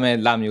လို့ရမ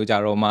ယ့်လာမျိုးကြ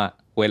တော့မှ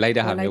ဝယ်လိုက်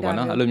တဲ့ဟာမျိုးပေါ့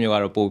နော်အဲ့လိုမျိုးက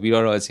တော့ပို့ပြီး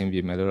တော့အဆင်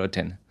ပြေမယ်လို့တော့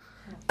ထင်တယ်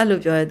အဲ့လို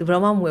ပြောရဲသူ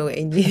ဘယ်တော့မှမဝယ်ဘူး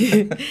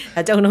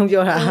အင်ကြီးအကြော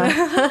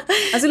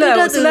င်းလုံးပြောတာဆူလ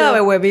က်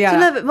ပဲဝယ်ပေး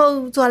ရတာဆူလက်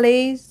မဟုတ်ဆိုလေ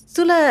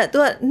ဆူ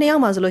လက်သူက2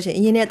ယောက်မှဆိုလို့ရှိရင်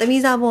အရင်နဲ့သ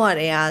မီးစားဖို့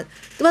ရတယ်ဟာ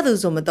သူ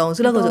ကသူဆို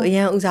မတုံးဆူလက်ကိုဆိုအရ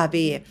င်ဥစား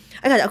ပေးရဲ့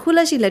အဲ့ခါကျအခု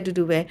လက်ရှိ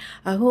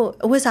လက်တူတူပဲအခု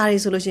အဝတ်စားတွေ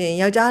ဆိုလို့ရှိ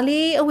ရင်ယော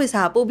က်ျားလေးအဝတ်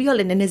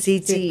စားပို့ပြီးတော့လည်းနည်းနည်းဈေး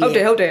ကြီး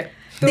ဟုတ်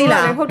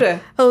တယ်သိလားဟုတ်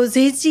တယ်ဟို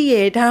ဈေးကြီးရ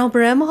ဒါတော့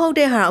brand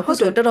မဟုတ်တဲ့ဟာ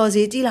အခုဆိုတော်တော်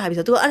ဈေးကြီးလာပြီ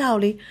ဆိုသူကအဲ့ဒါကို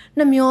လေ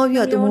နှမျောပြီး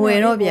တော့သူမဝယ်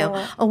တော့ပြန်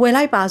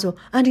ဝယ်လိုက်ပါ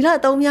ဆိုဒီလောက်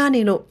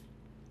အသုံးများနေလို့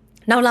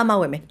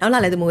နောက်လာမှဝယ်မယ်နောက်လာ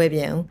လည်းသူမဝယ်ပြ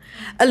န်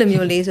ဘူးအဲ့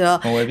လိုမျိုးလေးဆိုတော့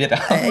မဝယ်ပြတာ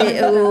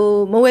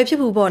မဝယ်ဖြစ်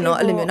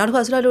ဘူးပေါ့နော်အဲ့လိုမျိုးနောက်တစ်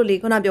ခါ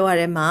ဆိုတော့လေခုနပြော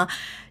ရတဲ့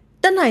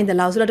မှာတက်နိုင်တယ်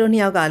လို့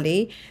ဆိုတော့နှစ်ယောက်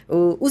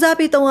ကလေဦးစား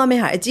ပေးသုံးရ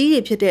မယ့်ဟာ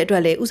အကြီးကြီးဖြစ်တဲ့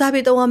အတွက်လေဦးစား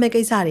ပေးသုံးရမယ့်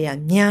ကိစ္စတွေ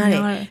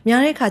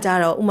ကများတဲ့ခါကျ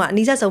တော့ဥမာအ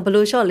နီးစပ်ဆုံး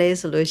ဘယ်လို short လဲ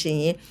ဆိုလို့ရှိ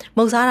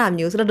ရင်မုတ်စားတာ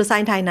မျိုးဆိုတော့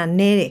စိုင်းထိုင်းတာ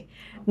နဲ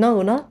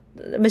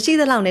တယ်နော်မ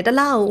ရှိသလောက်နဲ့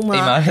တလားဦး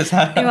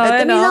မှာအိမ်မှာ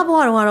စားတမီးသား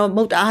ဘွားတော့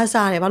မုတ်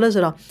အားစား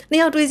တယ်ဘာလို့ဆိုတော့နှစ်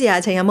ယောက်တွေးစရာ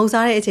အချိန်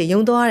ကမုတ်စားတဲ့အ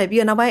ချိန်ယုံသွား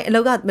တယ်ပြီးတော့နောက်ပိုင်း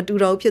အလောက်ကမတူ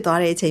တော့ဖြစ်သွား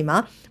တဲ့အချိန်မှာ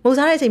မုတ်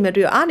စားတဲ့အချိန်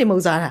မှာတွေ့ရ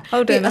အားနေမုတ်စားတာ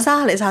ပြီးအစား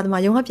ကလည်းအစားသ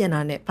မားယုံ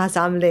ဟပြန်တာနဲ့ဘာ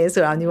စားမလဲ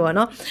ဆိုတာမျိုးပေါ့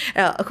နော်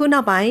အဲ့တော့အခု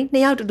နောက်ပို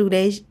င်းနှစ်ယောက်တူ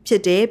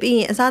လေးဖြစ်တယ်ပြီး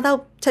ရင်အ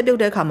စားတော့ချက်ပြုတ်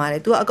တဲ့ခါမှာလေ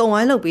तू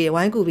အကုန်ဝို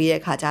င်းလုပ်ပြီးဝိုင်းကူပြီးတဲ့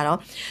ခါကျတော့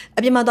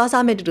အပြင်မှာသွား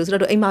စားမယ်တူ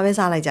ဆိုတော့အိမ်မှာပဲ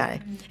စားလိုက်ကြ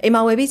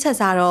တယ်အိမ်မှာ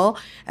ဝယ်ပြီးချက်စားတော့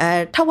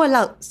ထောက်ဝက်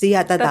လောက်ဈေး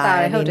ရတက်တာ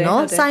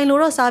တယ်နော်ဆိုင်လို့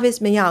တော့ service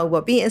မရ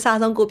ဘူးပေါ့ပြီးရင်အစား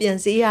ဆုံး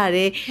ကိုပြန်ဈေးရတ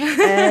ယ်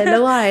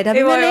လုံးရတယ်ဒါ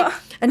ပေ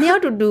မဲ့လေအနည်း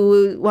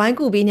အောင်တူဝို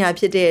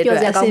င်းကူပြီးညာဖြစ်တဲ့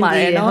အတွက်အ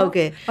ဆင်ပြေ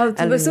တယ်ဟုတ်ကဲ့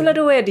ဆု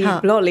လက်တို့ရဲ့ဒီ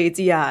blog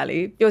လေးကြည့်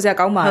ရတာလေပြောစရာ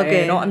ကောင်းပါ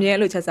တယ်เนาะအမြဲအဲ့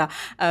လိုချက်စား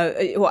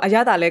ဟိုအ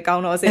ရသာလည်းကော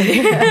င်းတော့အဆင်ပြေ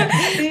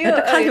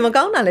တစ်ခါမှမ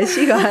ကောင်းတာလည်း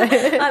ရှိပါတ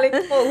ယ်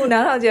အားလေဟို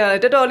နားထောင်ကြ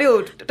ရတော်တော်လေး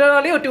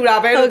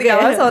ကိုတူတာပဲလို့သိရ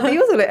ပါ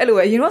ဆိုတော့တီးဆိုလည်းအဲ့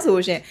လိုပဲအရင်တော့ဆို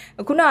ရှင်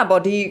ခုနကပေါ့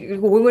ဒီ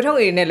ဝင်ငွေထုတ်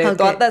ငွေနဲ့လည်း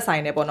သွားသက်ဆို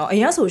င်တယ်ပေါ့နော်အ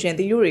ရင်ဆိုရှင်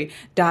တီးတို့တွေ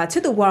ဒါချစ်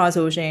သူဘွားတော့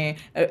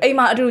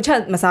ဆိုရှင်အိမ်မှာ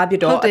အတူတူချက်မ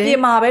စားဖြစ်တော့အပြင်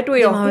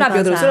မှာပဲတွေ့ရောခု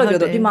နပြောသလိုဆိုတော့ပြော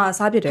တော့အပြင်မှာ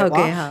စားဖြစ်တယ်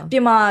ကွာအပြ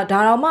င်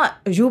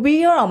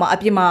မှာဒါတော့မှယူပြီးတော့မှအ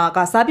ပြင်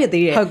မှာက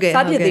စားဖြစ်သေး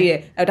တယ်စားဖြစ်သေးတ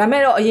ယ်ဒါ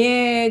မဲ့တော့အ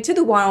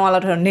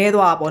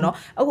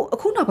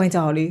ရင်ချစ်သူဘွားတော့တော့နဲသွားပေါ့နော်အခုနောက်ပို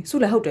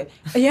င်းကျတော့လေစုလည်းဟုတ်တယ်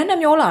အရင်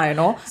နဲ့မျောလာတယ်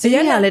နော်အရ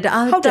င်ကလည်းတ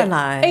အားတက်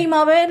လာ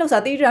တယ်အိမ်မှာပဲ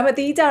လှုပ်စားတီးဒါမဲ့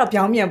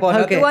တီးကြတော့ပြောင်းမြန်ပေါ့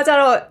နော်သူ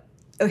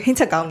ကကြတော့ဟ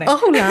င်းချက်ကောင်းတယ်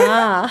ဟုတ်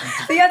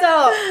လားတ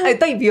ရားကျတော့အဲ့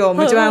တိတ်ပြီးတော့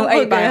မကြွ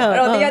မ်းအဲ့ပိုင်း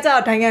အဲ့တော့တ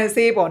ရားကျတော့ဒိုင်ငံ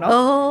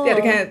ဆေးပေါ့နော်တ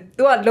ရားတကယ်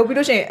तू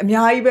ကလုပ်ပြီးလို့ရှိရင်အ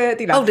များကြီးပဲ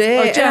တိလားဟုတ်တယ်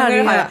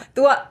အဲ့ဒါလေးဟာ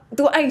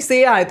तू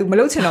အဲ့ဆေးရတယ် तू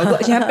မလုပ်ချင်တော့ तू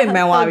အရန်ပင်ပ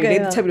န်းသွားပြီလေ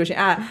ချက်ပြီးလို့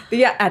ရှိရင်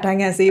တရား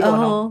ဒိုင်ငံဆေးပေါ့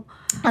နော်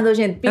အဲ့ဆို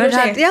ရှင်ပြီးလို့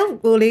ရှိရင်တယောက်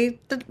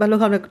ကိုလေဘယ်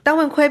လိုခေါ်လဲတော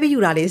င်းဝင်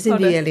ခွဲပြီးယူတာလေအ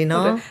ဆင်ပြေ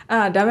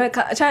ရလေနော်ဒါပေမဲ့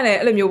အချိုင်လ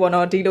ည်းအဲ့လိုမျိုးပေါ့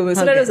နော်ဒီလိုမျိုး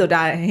ဆွလက်လို့ဆို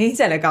တာဟင်းချ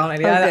က်လည်းကောင်း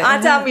တယ်လေအား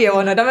ကြမိ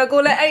ရပေါ့နော်ဒါပေမဲ့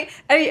ကိုလ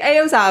ည်းအဲ့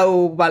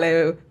ဥစ္စာကိုဗာ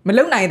လဲ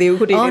မလုံနိုင်သေး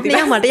ဘူးခုတည်းဒီတ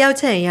ယောက်မှတ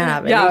ယောက်ချက်ရင်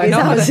ရတာပဲကိစ္စ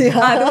မရှိ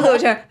သူ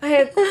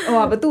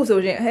ဆိုရှင်ဟိုသူ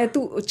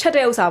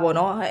ဆိုရှင်သူချက်တဲ့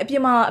ဥစ္စာပေါ့နော်အပြ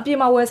င်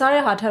မှာဝယ်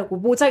စားတဲ့ဟာထက်ကို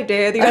ပိုကြိုက်တ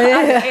ယ်ဒီ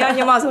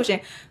အဲ့ညမဆိုရှင်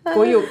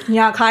ကိုကြီးကို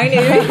ညာခိုင်းနေ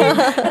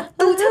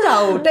သူချက်တာ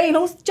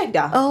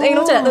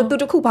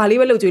ကိုတိန်လုံးကြိုက်တာတိန်လုံးကြိုက်သူတခုဘာ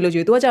လေးပဲလှုပ်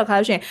ကြွေးသူကကြောက်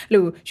ခါရှင်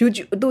လို့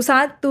YouTube သူ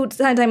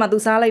ဆိုင်တိုင်းမှာသူ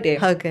စားလိုက်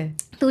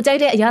တယ်ဟုတ်ကဲ့သူကြိုက်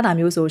တဲ့အရာတာ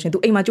မျိုးဆိုရှင် तू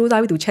အိမ်မှာစူး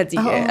စမ်းပြီး तू ချက်ကြ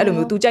ည့်တယ်အဲ့လို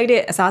မျိုး तू ကြိုက်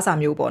တဲ့အစားအစာ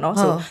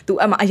မျိုးပေါ့နော်ဆို तू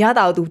အမ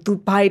အရာတာကို तू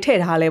ဘာတွေထ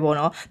ည့်ထားလဲပေါ့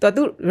နော်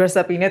तू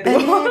recipe နဲ့ तू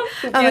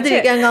အမတိ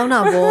ကန်ကော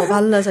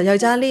င်းတာပေါ့ဘာလို့လဲဆို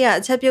ယောက်ျားလေးက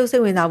အချက်ပြုတ်စိ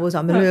တ်ဝင်စားဖို့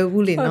ဆိုတာမလွယ်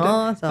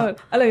ဘူးလေနော်ဆို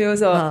အဲ့လို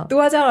မျိုးဆို तू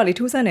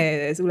ကကြတော့လေထူးဆန်း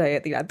တယ်စုလိုက်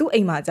ရဲ့တိလား तू အိ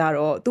မ်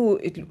မှာကြတော့ तू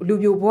လူ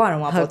ပြိုဘွား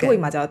တော့မှာပေါ့ तू အိ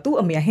မ်မှာကြတော့ तू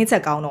အမေကဟင်းချ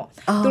က်ကောင်းတော့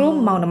သူတို့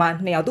မောင်နှမ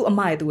နှစ်ယောက် तू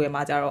အမရဲ့ तू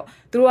ရဲ့မှာကြတော့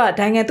သူတို့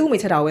ကဒိုင်ငံသူ့အမေ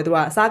ချက်တာကိုပဲ तू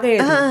ကစားခဲ့တယ်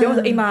ပြော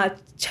ဆိုအိမ်မှာ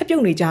ချက်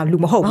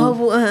ပြုတ်နေကြလူမဟုတ်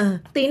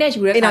ဘူးတင်းနဲ့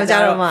ယူရဲအိမ်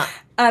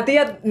အောင်ကြတော့မှတ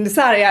ရားစ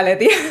ရရလဲ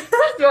တရား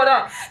ပြောတော့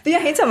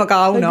တရားဟင်းချက်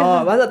မကောင်းဘူး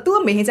နော်ဘာလို့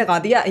သူ့အမေဟင်းချက်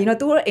ကောင်းတရားအရင်တော့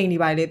သူ့ရဲ့အိမ်နေ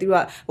ပါလေသူ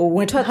ကဟို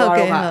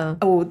ဝင်ထွက်သွားတော့က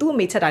ဟိုသူ့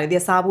အမေချက်တာလေတ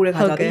ရားစားဖို့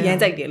တဲ့ခါကျတော့သူရ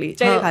မ်းကြိုက်တယ်လေ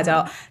ကြိုက်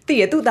တဲ့ခါကျတော့တည်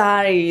ရသူ့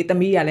သားတွေ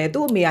သမီး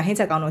ရလဲသူ့အမေကဟင်း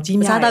ချက်ကောင်းတော့ကြီး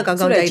များစားတော့ကော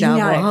င်းကော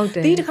င်းကြိုက်တာပေါ့ဟုတ်တ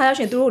ယ်တီးတစ်ခါ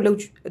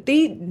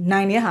ရောက်ရှင်သူတို့တီး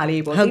နိုင်တဲ့ဟာ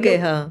လေးပေါ့ဟုတ်ကဲ့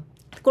ဟာ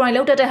ကိုယ်တိုင်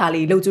လောက်တက်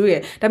တဲ့ဟာလေးလှုပ်ကျွေး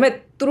ရဒါပေမဲ့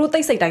သူတို့တိ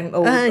တ်စိတ်တိုင်း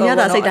ဟိုရ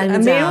တာစိတ်တိုင်း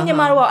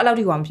အမေတို့ညီမတို့ကအဲ့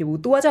လောက်ထိကမဖြစ်ဘူး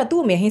तू ကကြာ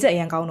သူ့အမေဟင်းချက်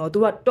အရင်ကောင်းတော့ तू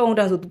ကတုံ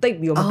တန်ဆို तू တိတ်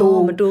ပြီးတော့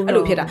မတိုးအဲ့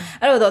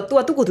လိုဖြစ်တာအဲ့တော့ तू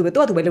ကသူ့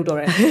ကိုယ်သူပဲလှုပ်တော့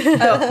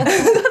တယ်အဲ့တော့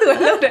तू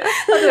လှုပ်တယ်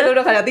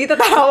လှုပ်တော့ခါကျတီး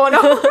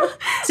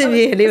တတာပေါ့နော်စင်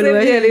ပြေလေး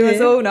လိုပဲလေး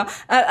မစိုးဘူးနော်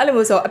အဲ့လို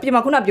မျိုးဆို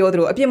အပြင်မှာခုနပြောသ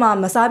လိုအပြင်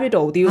မှာမ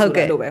စားပြတော့ဘူးတီးဆို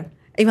အဲ့လို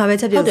ပဲအိမ်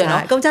မှာပဲချက်ပြုတ်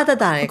စားအကုန်ကြ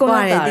တတ်တာတယ်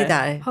ကွာတယ်သိတာ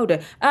တယ်ဟုတ်တယ်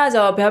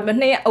အဲ့ဒါကြောင့်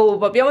နှစ်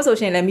ဟိုပြောမ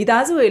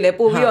ဆိုရှင်လဲမိသားစုတွေလ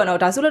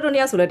ည်းပို့ပြီးတော့နော်ဒါဆုလက်တို့နှစ်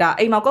ယောက်ဆိုလဲဒါ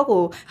အိမ်မှာကောက်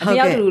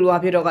ကိုနှစ်ယောက်တူတူ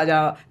လိုဖြစ်တော့ကကြ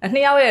တော့နှ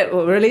စ်ယောက်ရဲ့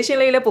relation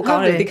လေးလည်းပို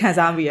ကောင်း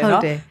တယ်သိခံစားမိ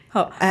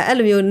ရနော်ဟုတ်အဲ့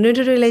လိုမျိုး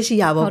neutral လေးရှိ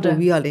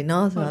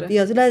ရပါပို့ပြီးတော့လေနော်ဆိုတော့ပြီး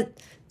တော့ဆု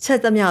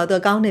လက်ချက်သ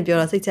မျှတော့ကော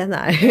င်းနေပြောတော့စိတ်ချမ်းသာ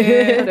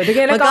တယ်တ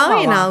ကယ်လည်းကော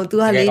င်းရင်တော့ तू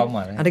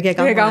ကလေတ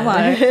ကယ်ကောင်းပါတ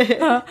ယ်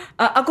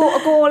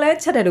အကိုလည်း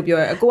ချက်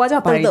တယ်လို့ပြောရအကို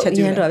ကကြောင့်ဘာ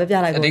တွေချက်ကြည့်လဲတော့ပြ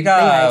လိုက်ကိုအဓိက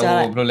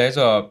ဟိုဘယ်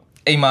လိုလဲဆိုတော့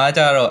အိမ်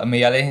မှာကျတော့အမေ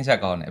ကလည်းဟ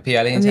င်းချက်ကောင်းတယ်အဖေက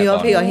လည်းဟင်းချက်ကောင်း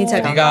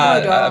တယ်အဓိ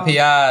ကအဖေ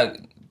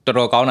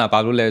ကတော်တော်ကော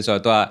င်းတာဘာလို့လဲဆို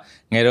တော့ तू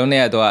ကငယ်တုန်းက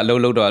तू ကအလုပ်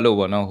လုပ်တော့အဲ့လို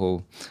ပေါ့နော်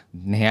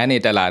ဟိုနေကနေ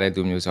တက်လာတဲ့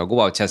သူမျိုးဆိုတော့ကိုယ့်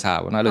ဘောက်ချက်စား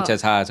ပေါ့နော်အဲ့လိုချက်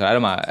စားဆိုတော့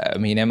အဲ့ဒါမှအ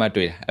မေ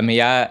နဲ့မှတွေ့တာအမေ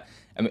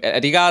ကအ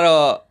ဓိ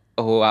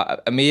ကတော့ဟို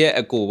အမေရဲ့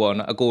အကိုပေါ့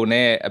နော်အကို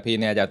နဲ့အဖေ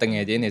နဲ့ကတင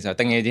ယ်ချင်းနေဆိုတော့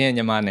တငယ်ချင်းရဲ့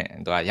ညီမနဲ့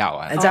तू ကရောက်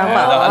သွားတယ်အကြော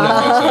င်းပါအဲ့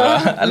လိုမျိုး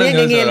ဆိုတော့အဲ့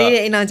လိုမျိုးဆိုတော့ငယ်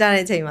လေးအိမ်အောင်ကြ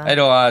တဲ့အချိန်မှာ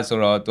အဲ့တော့ဆို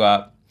တော့ तू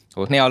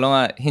ကဟိုနှစ်ယောက်လုံးက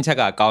ဟင်းချက်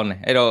ကကောင်းတယ်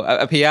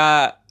အဲ့တော့အဖေ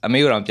ကအမေ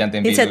ကိုတော့ပြန်တ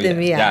င်ပြီး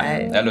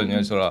အဲ့လို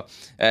မျိုးဆိုတော့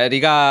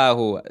အဓိက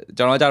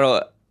ဟိုကျွန်တော်ကြတော့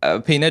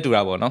အဖေနဲ့တူတာ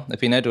ပေါ့နော်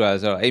အဖေနဲ့တူတာ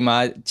ဆိုတော့အိမ်မှာ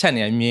ချက်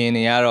နေမြင်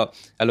နေ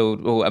ရတော့အဲ့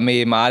လိုဟို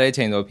အမေမား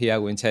တဲ့ချိန်ဆိုအဖေ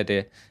ကဝင်ချက်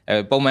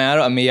တယ်ပုံမှန်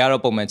ကတော့အမေ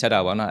ကတော့ပုံမှန်ချက်တာ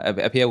ပေါ့နော်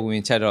အဖေက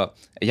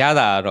ဝင်ချက်တော့အ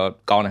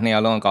ရသာတော့ကောင်းတယ်နှစ်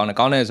ယောက်လုံးကော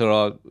င်းတယ်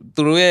ဆိုတော့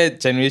သူတို့ရဲ့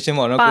generation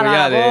ပေါ့နော်ကိုရီး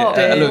ယားလ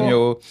ည်းအဲ့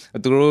လိုမျိုး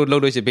သူတို့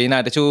လှုပ်လို့ရှိ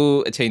ဘေးနာတ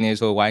ချို့အချိန်တွေ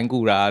ဆိုဝို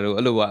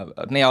င်းကူတာတို့အဲ့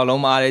လိုပါနှစ်ယောက်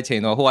လုံးမားတဲ့အချိ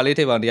န်တော့ဟိုက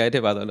လေးထိပ်ပေါင်းတ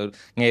ရားထိပ်ပါဆိုလို့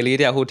ငယ်လေး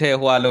တည်းဟိုထက်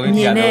ဟိုကလုံး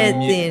ကြီး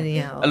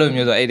ကတော့အဲ့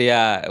လိုမျိုးဆိုအဲ့တည်း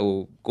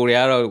ကဟိုကိုရီး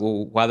ယားတော့ဟို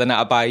ဝါ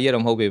သနာအပါကြီး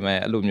ရတော့မဟုတ်ပေ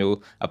မဲ့အဲ့လိုမျိုး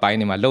အပို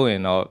င်းတွေမှာလှုပ်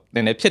ရင်တော့န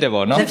ည်းနည်းဖြစ်တယ်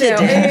ပေါ့နော်ဖြစ်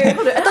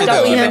တယ်ဟုတ်တယ်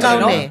အတော့အရင်ကော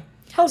င်းတယ်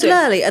ဟုတ်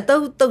တယ်လေအတု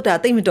တ်တုတ်တာ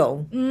တိတ်မတုံ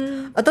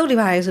အတုတ်တွေ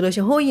ပါလေ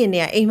ဆိုလို့ရှင်ဟိုးရင်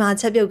เนี่ยအိမ်မှာ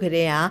ချက်ပြုတ်ခ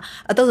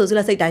တဲ့ကအတုတ်ဆိုဆိုလ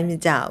က်စိတ်တိုင်း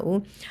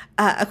မကြဘူး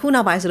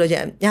အခုနောက်ပိုင်း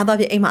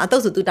ဆိုလို့ရှင်ညာတော့ဖြစ်အိမ်မှာ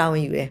အတုတ်ဆိုသူတာ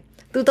ဝန်ယူတယ်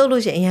သူတုတ်လို့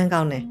ရှင်အရန်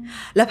ကောင်း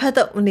တယ်လက်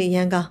ဖက်တုတ်နေရ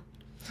န်ကောင်း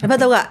လက်ဖက်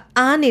တုတ်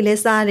ကအားနေလဲ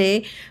စားတယ်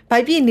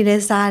ဗိုက်ပြည့်နေလဲ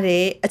စားတ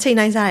ယ်အချိန်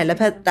တိုင်းစားတယ်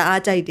လက်ဖက်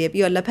တအားကြိုက်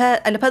တယ်ပြီးတော့လက်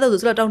ဖက်တုတ်ဆို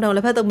ဆိုတော့တောင်းလ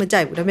က်ဖက်တုတ်မ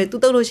ကြိုက်ဘူးဒါပေမဲ့သူ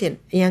တုတ်လို့ရှင်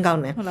အရန်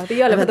ကောင်းတယ်ဟုတ်လား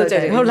တီးရလက်ဖက်တုတ်ကြို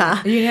က်တယ်ဟုတ်လား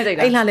အရင်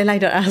ကကြိုက်တာအိမ်လာလဲလိုက်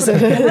တော့အဲ့ဆို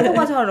လက်ဖက်တုတ်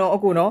ကကျတော့အ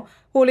ခုနော်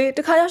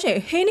ဟိုလေတခါ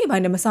ရောက်ရှင်ဟင်းနေပို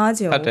င်းနဲ့မစား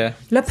ချင်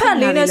ဘူးလက်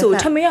ဖက်လေးနဲ့ဆို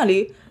ထမင်းက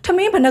လေထမ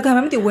င်းဘယ်နှကံ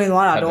မှမသိဝင်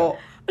သွားတာတော့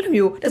အဲ့လို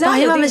မျိုးတခြား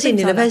ရမ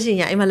ရှိနေလက်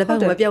ဖက်ရှင်ရအိမ်မှာလက်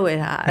ဖက်ကို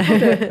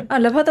မပြတ်ဝဲတာဟုတ်တယ်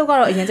လက်ဖက်တုတ်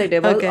ကတော့အရင်ကြိုက်တယ်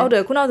ဟုတ်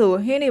တယ်ခုနကဆို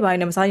ဟင်းနေပိုင်း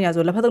နဲ့မစားချင်ရ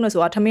ဆိုလက်ဖက်တုတ်နဲ့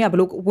ဆိုတာထမင်းကဘ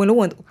လို့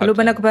ဝင်လို့ဘလို့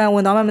ဘယ်နှကံဝ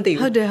င်သွားမှမသိဘူး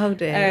ဟုတ်တယ်ကော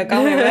င်းတယ်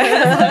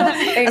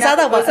အစား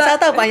တော့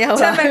ပိုင်း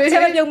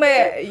ရောက်ချက်ပြုတ်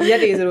မဲ့ရက်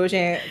တွေဆိုလို့ရှ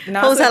င်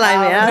ဖုန်းဆက်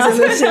လိုက်မယ်အဲ့ဆို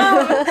လို့ရှင်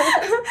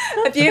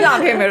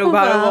အပြေးလာခဲ့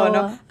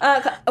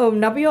မယ်လို့ပါတော့ပေါ့နော်ဟို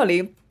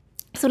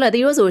နောက်ပြီးတော့လေဆိုတော့တီ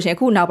တို့ဆိုရှင်အ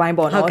ခုနောက်ပို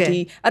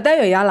င်းပေါ့နော်ဒီအသက်အ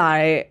ရွယ်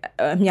ရလာတဲ့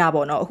အမျှ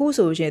ပေါ့နော်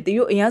အခုဆိုရှင်တီ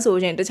တို့အရန်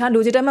ဆိုရှင်တခြား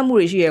လူကြီးတက်မှတ်မှု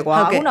တွေရှိရကွာ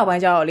အခုနောက်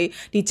ပိုင်းကျတော့လေ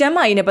ဒီကျ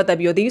န်းမာရေးနဲ့ပတ်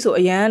သက်ပြီးတော့တီဆို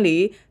အရန်လေ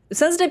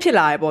sensitive ဖြစ်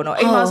လာ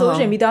ရပေါ့နော်အိမ်မှာ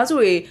ဆိုရှင်မိသားစု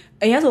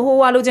တွေအရင်ဆို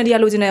ဟိုဝါလိုချင်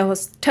တရားလိုချင်တဲ့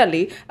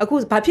ထက်လေအခု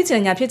ဘာဖြစ်ချ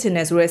င်ညာဖြစ်ချင်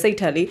တယ်ဆိုရဲစိတ်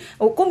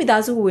ထက်လေဟို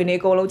ကိုမိသားစု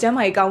ဝင်နေအကုန်လုံးကျ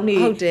မ်းမာရေးကောင်းနေ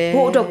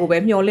ဘို့အတွက်ကိုပဲ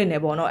မျှော်လင့်နေ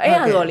ပေါ့နော်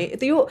အဲ့ဒါဆိုတော့လေ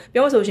တီတို့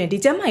ပြောလို့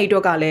ဆိုရှင်ဒီကျမ်းမာရေးအတွက်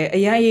ကလည်းအ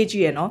ရန်အ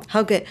ရေးကြီးရယ်နော်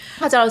ဟုတ်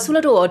ကဲ့ဟာကြတော့ဆုလ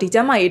က်တို့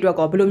ရောဒီကျမ်းမာရေးအတွက်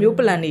ကဘယ်လိုမျိုး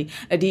plan နေ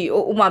ဒီ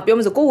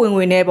ဥမာပြောမဆိုကို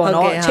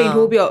ဝင်နေပေါ့နော်ချိန်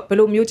ထိုးပြီးတော့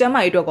ဘယ်လိုမျိုးကျမ်း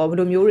မာရေးအတွက်ကဘယ်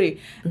လိုမျိုး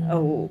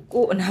တွေဟို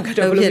ကိုအနာ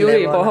ဂတ်တော့ဘယ်လိုမျိုး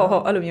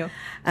တွေပေါ့ဟုတ်အဲ့လိုမျိုး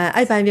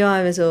အဲ့ပို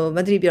င်းပြောရမယ်ဆို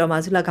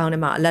မသိပြောတော့မှဆုလက်ကောင်းထဲ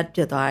မှာ alert ပြ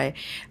တ်သွား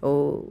တယ်ဟို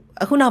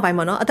အခုနောက်ပိုင်း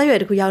မှာနော်အသက်အရွယ်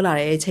တစ်ခုရောက်လာ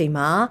တဲ့အ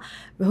ချိန်မှာ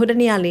ဟိုတ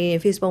နေ့ကလေး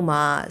Facebook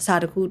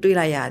မှာစာတစ်ခုတွေ့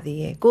လိုက်ရ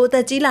သေးတယ်ကိုအ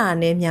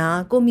သက်ကြီးလာတဲ့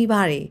များကိုမိဘ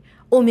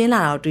တွေအိုမင်းလာ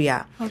တော့တွေ့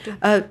ရဟုတ်တ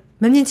ယ်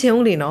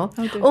မမြင်ချင်ဘူးလေနော်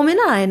အိုမ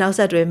င်းလာတဲ့နောက်ဆ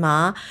က်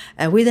တွဲမှာ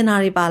ဝေ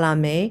ဒနာတွေပါလာ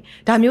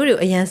မယ်ဒါမျိုးတွေကို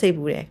အရန်စိတ်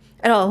ပူ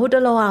တယ်အဲ့တော့ဟိုတ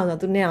လောအောင်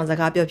ဆိုသူနဲ့အောင်စ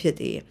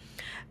ကားပြောဖြစ်သေး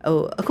တယ်ဟို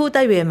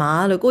အခုတိုက်ရွယ်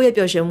မှာလို့ကိုယ့်ရဲ့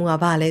ပျော်ရွှင်မှုက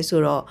ဘာလဲ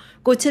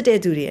ဆိုတော့ကိုချစ်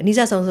တဲ့သူတွေအနည်းဆ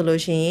က်ဆုံး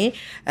ဆိုလို့ရှိ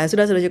ရင်ဆို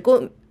တော့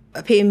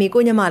ကိုအဖေ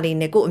အမေကိုညမ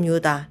လေးနဲ့ကိုအ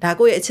မျိုးသားဒါ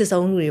ကိုရဲ့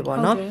အချစ်ဆုံးလူတွေပေါ့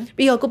နော်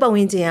ပြီးတော့ကိုပတ်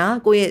ဝန်းကျင်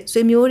ကကို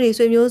ရဲ့ဆွေမျိုးတွေ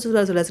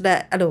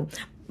ဆိုတော့အဲ့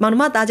လိုမောင်နှ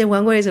မတားချင်းဝ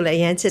မ်းခွဲတွေဆိုလည်း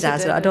အရန်ချစ်တာ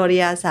ဆိုတော့အတော်တွေက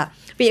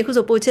စပြီးအခု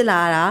ဆိုပိုချစ်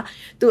လာတာ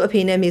သူ့အ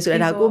ဖေနဲ့မေဆိုတော့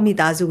ဒါ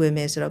ကိုမိသားစုဝင်မ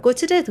ယ်ဆိုတော့ကို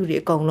ချစ်တဲ့သူတွေ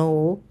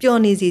အကုန်လုံးကို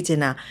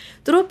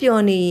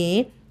ပျော်နေစီချင်တာသူတို့ပျော်နေ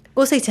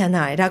ရင်ကိုစိတ်ချ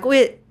မ်းသာတယ်ဒါ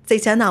ကိုရဲ့စိ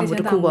တ်ချမ်းသာမှု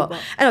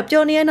တစ်ခုပေါ့အဲ့တော့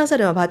ပျော်နေတဲ့နောက်ဆက်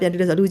တွဲမှာဘာပြန်တွေ့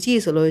လဲ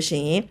ဆိုတော့လူကြီးဆိုလို့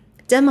ရှိရင်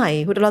ကျ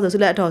မ်းမာရေးဟိုတလောက်ဆိုဆု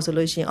လက်အထောက်ဆို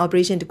လို့ရှိရင်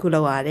operation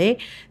တစ်ခုလုပ်ရ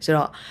တယ်ဆို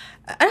တော့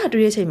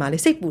အဲ့ဒါတွေ့တဲ့အချိန်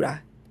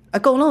မှာလေစိတ်ပူတာအ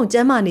ကုန်လုံးကျ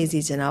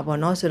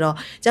မ်းမာနေစီချင်တာပေါ့နော်ဆိုတော့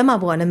ကျ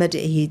မ်းမာဖို့ကနံပါတ်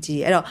1အရေး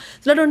ကြီး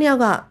အဲ့တော့သူတို့နှစ်ယောက်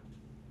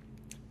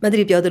ကမ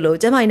သိပြောသလို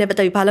ကျမ်းမာရေးနဲ့ပတ်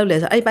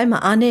သက်ပြီးဘာလုပ်လဲဆိုတော့အဲ့ဒီဘက်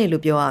မှာအားနေလို့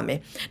ပြောရမယ်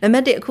နံပါ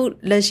တ်1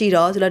အခုလက်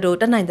ရှိတော့ဆိုတော့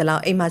တက်နိုင်တဲ့လော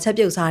က်အိမ်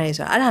မှာချက်ပြုတ်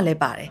စားရဲဆိုတာအဲ့ဒါလ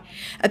ည်းပါတယ်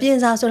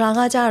အပြင်စားဆိုတာက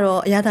ကြတော့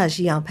အရသာ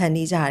ရှိအောင်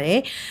ဖန်တီးကြ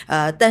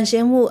တယ်တန်ရှ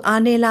င်းမှု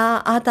အားနေလား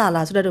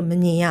အားတာလားဆိုတော့မ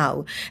မြင်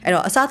ရဘူး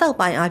အဲ့တော့အစားအ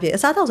သောက်ပိုင်းအားဖြင့်အ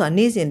စားအသောက်ဆိုတာ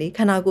နေ့စဉ်လေ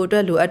ခန္ဓာကိုယ်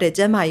အတွက်လိုအပ်တဲ့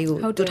ကျန်းမာရေး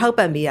ကိုသူထောက်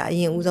ပံ့ပေးတာ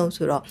အရင်ဦးဆုံး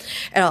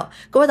ဆိုတော့အဲ့တော့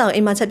ကိုယ့်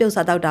ဘက်တော့အိမ်မှာချက်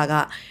ပြုတ်စားတော့တာ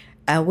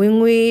ကဝင်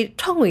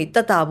ငွေထွက်ငွေ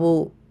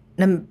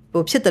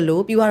တက်တာဖို့ဟိုဖြစ်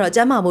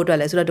တယ်လို့ပြီးတော့ကျန်းမာဖို့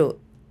အတွက်လည်းဆိုတော့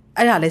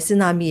အဲ့ဒါလည်းစ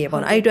ဉ်းစားမိ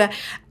ရပေါ့နော်အဲ့ဒီ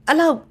အတွက်အဲ့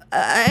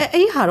လောက်အဲ့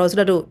ဒီဟာတော့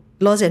ဆိုတော့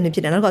loss နေဖြ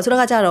စ်တယ်နောက်ကဆိုတော့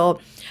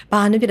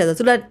ကကြတော့ဘာနေဖြစ်တယ်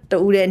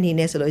ဆိုတော့တူတဲ့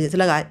အနေနဲ့ဆိုလို့ဆို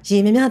တော့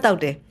ကရေများများတောက်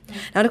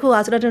တယ်နောက်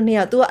တစ်ခုက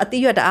ဆိုတော့နှစ်ယောက် तू ကအတိ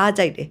ရွက်တအား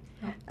ကြိုက်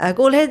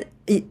တယ်ကိုလည်း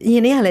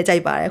ရင်ထဲကလည်းကြို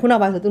က်ပါတယ်ခုနော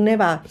က်ပိုင်းဆိုသူနဲ့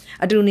ပါ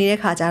အတူနေတဲ့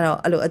ခါကျတော့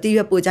အဲ့လို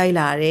အတိရွက်ပိုကြိုက်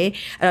လာ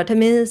တယ်အဲ့တော့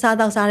ထမင်းစား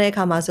တော့စားတဲ့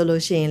အခါမှာ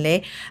ဆိုလို့ရှိ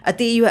ရင်လေအ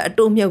တိရွက်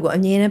အတိုးမြုပ်ကိုအ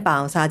ငင်း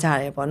နဲ့ပါအောင်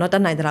စားကြရတယ်ပေါ့နော်တ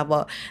တ်နိုင်တယ်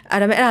ပေါ့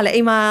အဲ့ဒါပေမဲ့အဲ့ဒါလ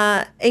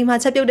ည်းအိမ်မှာ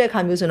ချက်ပြုတ်တဲ့ခါ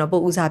မျိုးဆိုတော့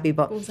ပို့ဦးစားပေး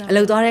ပေါ့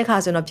အလုပ်သွားတဲ့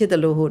ခါဆိုတော့ဖြစ်တယ်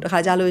လို့ဟိုတခါ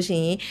ကြလို့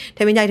ရှိရင်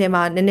ထမ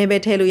င်းကြိုက်ထဲမှာနည်းနည်းပဲ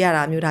ထည့်လို့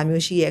ရတာမျိုးဒါ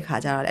မျိုးရှိ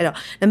ရဲ့ခါကျတော့အဲ့တော့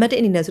နံပါတ်1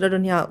အနေနဲ့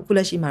ဆိုတော့တို့ညအခုလ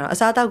က်ရှိမှာတော့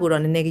အစားအသောက်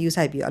ကိုတော့နည်းနည်းကယူ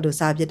ဆိုင်ပြီးအဲ့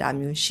လိုစားဖြစ်တာ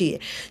မျိုးရှိ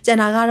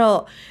ရဲ့ကျန်တာကတော့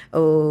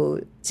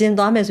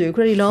ဟိုကျင်သွားမယ်ဆိုရင်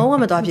ခရီးလုံး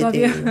ဝမသွားဖြစ်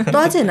သေးဘူး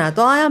သွားကျင်တာ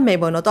သွားရမယ်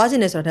ပေါ့နော်သွားကျင်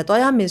တယ်ဆိုတော့သွား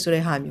ရမယ်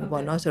ဆိုတဲ့ဟာ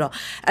မျိုးပေါ့နော်ဆိုတော့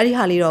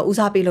အဲ့ဒီဟာလေးတော့ဦး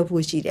စားပေးလို့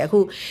ဖို့ရှိတယ်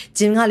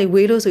အခုဂျင်း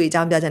ကလေဝေးလို့ဆိုရင်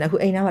အကြောင်းပြချင်တယ်အခု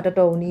အိမ်ထဲ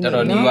မှာတော်တော်နီးနေတော်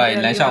တော်နီးပါရ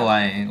င်လမ်း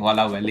လျှောက်သွားရင်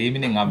ဟိုလောက်ပဲ4မိ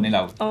နစ်5မိ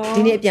နစ်လောက်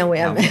ဒီနေ့ပြန်ဝင်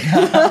ရမယ်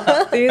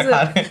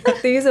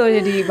သေးဆို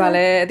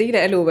ရင်ဒီဗာလဲအတိ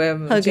လည်းအဲ့လိုပဲ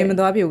ဂျင်းမ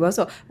သွားဖြစ်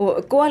ဘူးဆို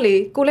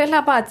ဟိုကိုလည်းလှ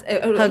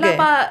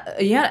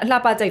ပအ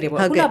ရင်လှပကြိုက်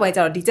တယ်ပေါ့အခုနောက်ပို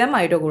င်းကျတော့ဒီကျမ်းမာ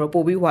ရေးတော့ကိုတော့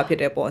ပို့ပြီး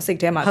ဟွာဖြစ်တယ်ပေါ့စိတ်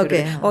ထဲမှာဖြစ်တ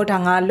ယ်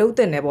ဟောဒါငါလှုပ်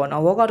တင်တယ်ပေါ့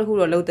နော် workout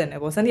တစ်ခုတော့လှုပ်တင်တယ်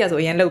ပေါ့စန္ဒိယာဆို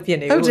အရင်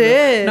လှုပ်ဖြစ်နေ ဟုတ်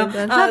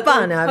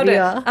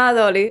တယ်နော်ပါနေပြီးတော့အဲ့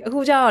တော့လေ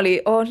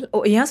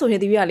အခုကျတော့လေဟိုအရန်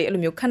ဆိုရှင်တီးရလေအဲ့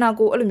လိုမျိုး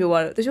ခန္ဓာကိုယ်အဲ့လို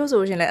မျိုးပါတချို့ဆို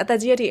ရှင်လေအသက်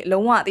ကြီးတဲ့အထိ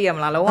လုံးဝသိရ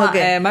မလားလုံး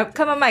ဝခ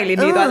က်မမိုက်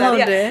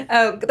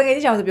လေးနေသွားတာလေတ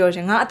ကယ်ကြီးချောင်ဆိုပြောရှ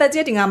င်ငါအသက်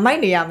ကြီးတဲ့ငါမိုက်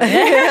နေရမယ်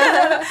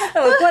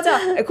ဟိုကို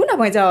ကအခု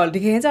နောက်ပို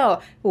င်းကျတော့ဒီခင်ကျတော့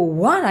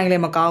ဟိုဝါတိုင်းလ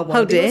ည်းမကောင်း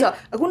ဘူးပေါ့ဆို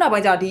အခုနောက်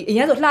ပိုင်းကျတော့ဒီအရ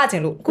န်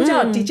ဆိုလှချင်လို့အခုကျ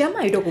တော့ဒီကျ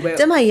မ်းမာရေးတော့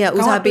ကိုပဲကျမ်းမာရေးက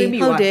ဦးစားပေး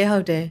ဟုတ်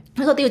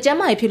တယ်ဆိုတော့ဒီကျ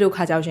မ်းမာရေးဖြစ်လို့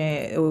ခါကြောက်ရှင်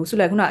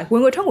ဟိုဆုလိုက်ခုနဝ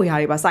င်ငွေထွက်ငွေဟာ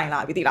တွေပါစိုင်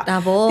လာပြီသိလားဒါ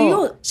ပေါ့တီ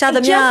တို့ရှာသ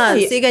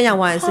မျှစေးကရောက်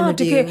သွားရင်စင်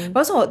မပြေ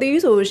ဘူးဘာလို့ဆို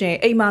တီးဆိုရှင်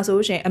အိမ်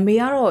မှာဆိုရှင်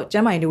အမေကတော့ကျ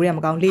မ်းမာရေးတွေမ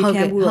ကောင်းလေဖြ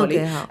န်းဘူးတော့လေ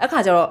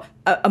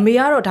အခါကျတော့အမေ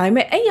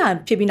ကတော့ဒါပေမဲ့အဲ့ရ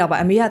ဖြစ်ပြီးနောက်ပို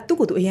င်းအမေကသူ့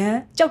ကိုယ်သူအ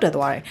ရန်ကြောက်တတ်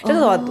သွား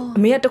တယ်ကျတော့အ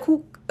မေကတခု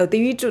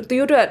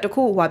တီးအတွက်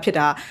တခုဟိုဖြစ်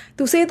တာ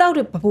သူစေးတောက်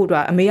တဲ့ဖို့အတွ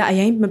က်အမေက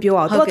အရင်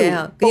မပြောအောင်သူ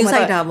ကသူပုံ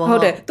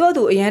ဆိုင်တာပေါ့ဟုတ်တယ်သူ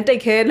ကသူအ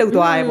ရင်တိတ်ခဲလှုပ်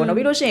သွား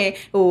တယ်ပေါ့နော်ပြီးလို့ရှိ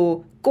ရင်ဟို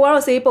ကိုက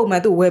တော့စေးပုံမှ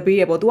န်သူ့ဝယ်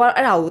ပေးတယ်ပေါ့သူ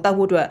ကအဲ့ဒါကိုတောက်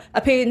ဖို့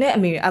အတွက်အဖေနဲ့အ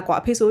မေအကွာ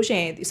အဖေဆိုရှ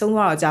င်ဆုံး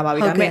သွားတော့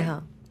ကြာပါပြီဒါပေ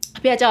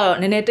မဲ့အဖေ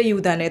ကကြောက်တော့နည်းနည်းတ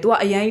ယူတန်တယ်သူ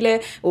ကအ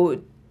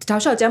ရင်ကြီးလဲဟို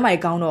တောက်လျှောက်ကျမ်းမာရေး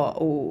ကောင်းတော့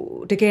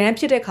ဟိုတကယ်တ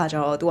မ်းဖြစ်တဲ့ခါကျ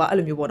တော့ तू ကအဲ့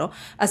လိုမျိုးပေါ့နော်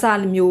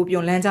အစာမျိုး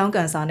ပြုံလမ်းကြောင်းက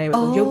န်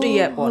စားနေပဲရုပ်တ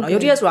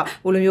ရက်ပေါ့နော်ရုပ်တရက်ဆိုတာ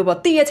ဟိုလို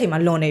မျိုးပေါ့တိရဲ့ချိန်မှာ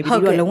လွန်နေ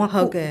ပြီးတော့လုံး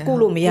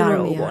ဝကုလို့မ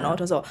ရတော့ဘူးပေါ့နော်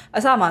ဒါ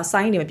ဆိုအစမှာ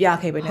ဆိုင်းနေ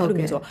မပြခဲ့ပဲねအဲ့လို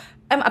မျိုးဆို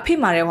အဲ့အဖေ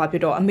မှာတဲ့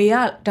ဟွာဖြစ်တော့အမေ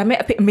ကဒါမဲ့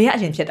အမေက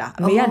အရင်ဖြစ်တာ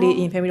အမေကလေ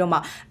အရင်ဖဲပြီးတော့မှ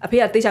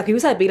အဖေကတေချာခ ्यू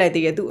ဆိုင်ပေး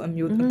လိုက်သေးတယ်သူ့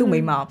အမျိုး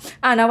သူ့မိန်းမအော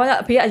င်နောက်ပို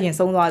င်းအဖေကအ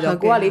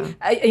ရင်ဆုံးသွားတော့ကို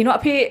ကလေအ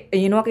ရင်တော့အဖေ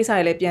အရင်တော့ကိစ္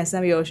စတွေလည်းပြန်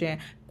ဆန်းပြီးတော့ရှင်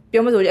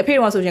ပြောမဆို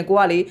အဖေတော်ဆိုရှင်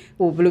ကိုကလေ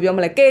ဟိုဘယ်လိုပြောမ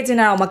လဲကဲကျင်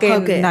တာတော့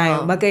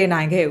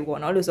မကဲနိုင်ခဲ့ဘူးပေါ့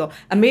နော်လို့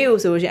ဆိုအမေ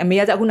ကိုဆိုရှင်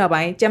အမေကအခုနောက်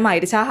ပိုင်းကျ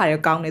မ်းမာရေးတခြားဟာတွေ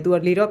ကောင်း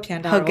တယ်သူကလေတော့ဖြ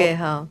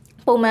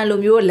န်းတာတော့ပုံမှန်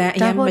လိုမျိုးလမ်း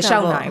အရင်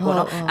မရှောက်နိုင်ပေါ့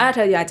နော်အဲ့ဒါထ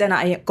က်ကျန်တာ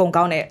အရင်ကုန်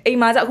ကောင်း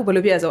တယ်အိမ်မှာကျအခုဘယ်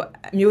လိုဖြစ်လဲဆို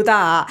အမျိုး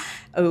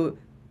သားက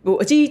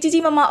ဟိုအ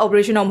ကြီးမမ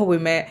operation တော့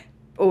မဟုတ်ပေမဲ့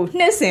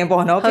ဟိုနှစ်စင်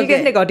ပေါ့နော်ပြီး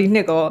ခဲ့နှစ်ကောဒီနှ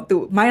စ်ကောသူ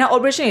minor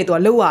operation တွေသူက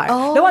လုပ်ရတယ်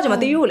လုပ်ရကြမှာ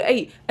တီးရိုးလေအဲ့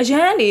အရ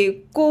န်လေ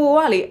ကိုက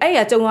လေအဲ့ရ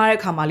ကြုံရတဲ့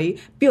ခါ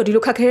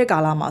မှာလေပြီးတော့ဒီလိုခက်ခဲတဲ့ကာ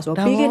လမှာ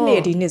ဆိုပြီးခဲ့နှ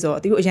စ်ဒီနှစ်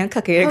ဆိုတီးရိုးအရန်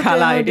ခက်ခဲတဲ့ကာ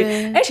လတွေ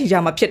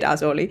အဲ့ဒီကြမှာဖြစ်တာ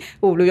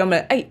ဆိုလေဟိုဘယ်လိုပြော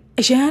မလဲအဲ့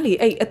အရန်လေ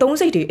အဲ့အသုံး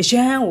စိတ်တွေအ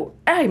ရန်ဟို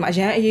အဲ့ဒီမှာအရ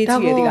န်အရေး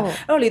ကြီးတယ်ဒီက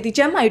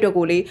အဲ့တော့လေဒီကျမ်းမာရေးအတွက်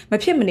ကိုလေမ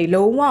ဖြစ်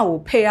မနေလုံးဝ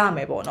ကိုဖယ်ရမ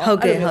ယ်ပေါ့နော်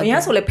အရ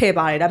န်ဆိုလေဖယ်ပါ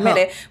တယ်ဒါပေမဲ့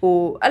လေ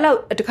ဟိုအဲ့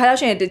လောက်တခါ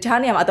ရောက်ရှင်တခြား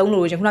နေရာမှာအသုံး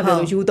လို့ရှင်ခု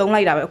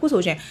နပြောလို့ယူသုံးလိုက်တာပဲ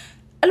အခုဆိုရှင်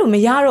အဲ့လို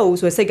မရတော့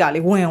ဘူးဆိုစိတ်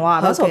ကလေဝင်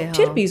သွားတာ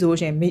ဆိုဖြစ်ပြီ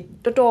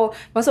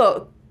ဆိုရှင်တော်တော်ဘာဆို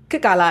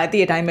ခက်ကာလာအတိ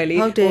အတို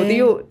င်းပဲလေဟို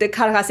တီးတို့တ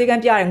ခါစေးက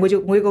န်းပြရ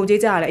တယ်ငွေကုန်ကြေး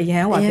ကြရတယ်အရ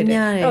န်ဟွာဖြစ်တယ်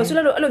အဲ့တော့ဆုလ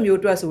က်လို့အဲ့လို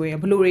မျိုးအတွက်ဆိုရင်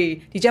ဘယ်လို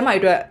တွေဒီကျမ်းမာ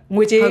ရေးအတွက်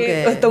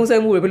ငွေကြေးသုံးစွဲ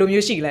မှုတွေဘယ်လို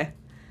မျိုးရှိလဲ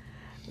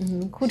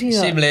ခုထိ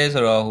တော့ရှိမလဲ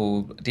ဆိုတော့ဟို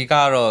အဓိက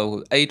တော့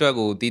အဲ့အတွက်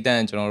ကိုတီး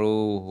တန့်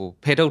ကျွန်တော်တို့ဟို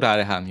ဖဲထုတ်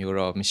ထားတဲ့ဟာ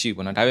မျိုးတော့မ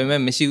ရှိဘူးเนาะဒါပေ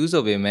မဲ့မရှိဘူး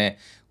ဆိုပေမဲ့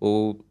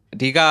ဟိုအ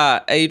ဓိ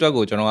ကအဲ့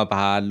အတွက်ကိုကျွန်တော်က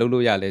ဘာလုပ်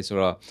လို့ရလဲဆို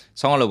တော့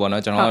ဆောင်းလို့ပေါ့เน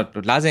าะ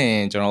ကျွန်တော်လာစ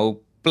ဉ်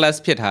ကျွန်တော်plus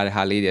ဖြစ်ထားတဲ့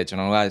ဟာလေးတွေ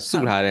ကျွန်တော်တို့ကစု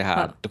ထားတဲ့ဟာ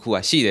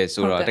တခုကရှိတယ်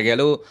ဆိုတော့တ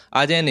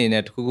ကယ်လို့အားချင်းအနေ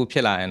နဲ့တခုဖြ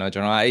စ်လာရင်တော့ကျွ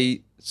န်တော်ကအဲ့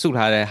စု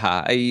ထားတဲ့ဟာ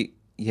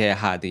အဲ့ရဲ့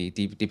ဟာ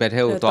ဒီ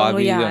ဘက်ထဲကိုသွား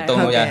ပြီးတုံး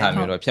လို့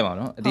ရတာမျိုးတော့ဖြစ်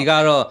မှာเนาะအဓိ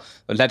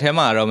ကတော့လက်ထဲ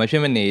မှာတော့မဖြ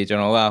စ်မနေကျွ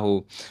န်တော်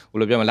ကဟို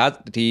လိုပြောမ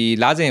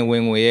လားဒီလားစဉ်ဝ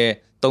င်ငွေရဲ့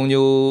3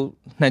ချိုး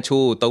2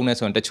ချိုးကို3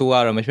နဲ့ဆိုရင်တချိုးက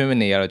တော့မဖြစ်မ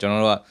နေရတော့ကျွန်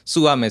တော်တို့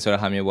ကစုရမယ်ဆို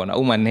တဲ့ဟာမျိုးပေါ့နော်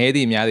ဥပမာနဲ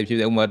သည်များသည်ဖြစ်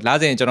တယ်ဥပမာလား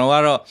စဉ်ကျွန်တော်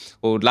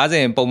ကတော့ဟိုလားစ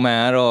ဉ်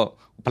ပုံမှန်က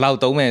တော့ဘယ်လောက်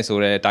သုံးမယ်ဆို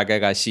တဲ့ target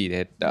ကရှိ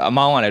တယ်အ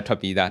မောင်းကလ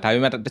ည်းထွက်ပြီးသားဒါပေ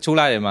မဲ့တ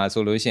ချို့လာတယ်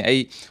မှာဆိုလို့ရှိရင်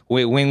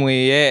အဲ့ဝင်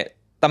ငွေရဲ့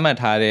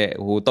တတ်မှတ်ထား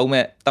တဲ့ဟိုသုံး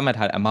မဲ့တတ်မှတ်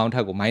ထားတဲ့ amount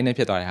ထက်ကို minus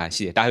ဖြစ်သွား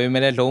တဲ့ဟာရှိ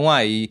တယ်ဒါပေမဲ့လည်းလုံး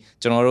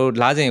ဝကြီးကျွန်တော်တို့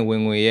လားစဉ်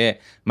ဝင်ငွေရဲ့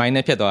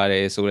minus ဖြစ်သွား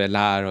တယ်ဆိုတော့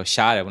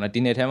လားတော့ရှားတယ်ပေါ့နော်ဒီ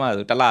နေ့ထဲမှာ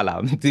ဆိုတ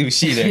လလာမသိ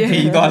ဘူးရှိ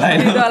တယ်ခီးသွား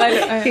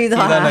လိုက်ခီး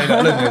သွား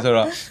လိုက်အဲ့လိုမျိုး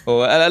ဆိုတော့ဟို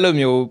အဲ့လို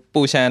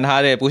မျိုးပိုရှန်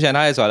ထားတယ်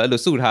ဆိုတာလည်းအဲ့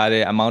လိုစုထား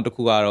တဲ့ amount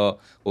တစ်ခုကတော့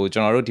ဟိုကျွ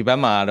န်တော်တို့ဒီ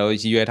ဘက်မှာတော့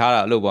ရည်ရွယ်ထား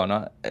တာလို့ပေါ့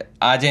နော်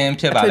အားချင်း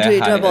ဖြစ်လာ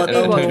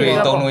တဲ့ဟာတွေ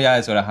သုံးလို့ရတယ်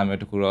ဆိုတာဟာမျိုး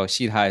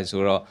တစ်ခုတော့ရှိထားတယ်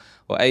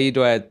ဆိုတော့ဟိုအဲ့ဒီအ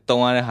တွက်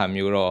သုံးရတဲ့ဟာ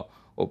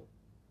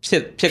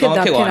မျိုးတော့ဖြစ်ကော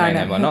င်းဖြစ်သွားနိုင်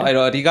တယ်ပေါ့နော်အဲ့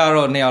တော့အဓိက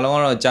တော့နှစ်ယောက်လုံးက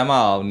တော့ကျ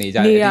မ်းမာအောင်နေကြ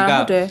တယ်အဓိ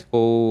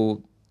ကဟို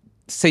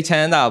စိတ်ချ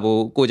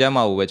မ်းသာဖို့ကိုကျ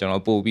မ်းမာဖို့ပဲကျွန်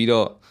တော်ပို့ပြီး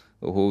တော့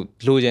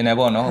ဟိုလိုချင်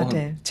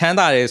တယ်ပေါ့နော်ချမ်း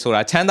သာတယ်ဆို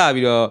တာချ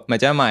မ်းသာပြီးတော့မ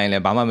ချမ်းမာရင်လည်း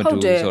ဘာမှ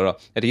မတူဘူး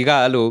ဆိုတော့အဓိ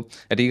ကအဲ့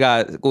လိုအဓိ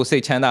ကကိုစိ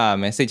တ်ချမ်းသာရ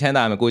မယ်စိတ်ချမ်း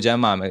သာရမယ်ကိုချမ်း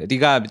မာမယ်အဓိ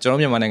ကကျွန်တော်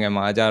မြန်မာ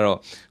နိုင်ငံမှာကြတော့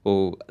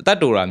ဟိုအ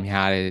သက်တိုတာ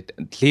များတယ်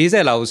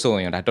40လောက်ဆို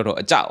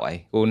ရင်ဒါတော်တော်အကျပါ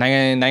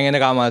ဟိုနိုင်ငံ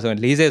တကာမှာဆိုရင်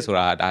40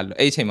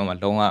ဆိုတာဒါအဲ့အချိန်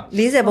မှာလုံးဝ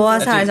40ဘောက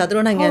စားရ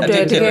ဆိုတော့သူတို့နိုင်ငံ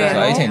တွေတ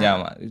ကယ်ဆိုအဲ့အ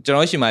ချိန်ကြမှာ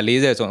ကျွန်တော်ရှိမှ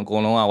40ဆိုရင်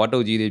အကုန်လုံးက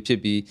ဝတ်တုတ်ကြီးတွေဖြစ်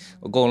ပြီး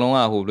အကုန်လုံးက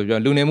ဟိုဘယ်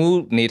လိုပြောလူနေမှု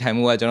နေ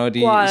ထိုင်မှုကကျွန်တော်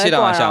ဒီရှစ်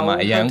တောင်အရှာမှာ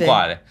အရန်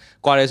กว่า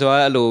တယ်ဆိုတော့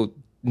အဲ့လို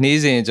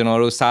နေ့စဉ်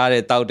ကျွန်တော်တို့စား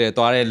တယ်တောက်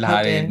တယ်သွားတယ်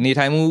လာ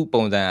တယ်နေထိုင်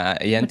မှုပုံစံ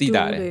အရင်သိ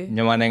တာ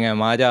တယ်မြန်မာနိုင်ငံ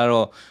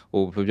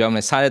မှာကြတော့ဟိုဘယ်လိုပြော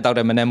မလဲစားတဲ့တောက်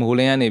တဲ့မ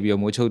နေ့မိုးလင်းကနေပြီးတော့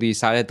မိုး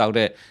ချုပ်တီစားတဲ့တောက်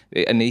တဲ့အ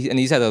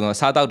နီးဆက်တော့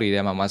စားတောက်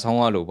တွေထဲမှာမဆော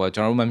င်းရလို့ပေါ့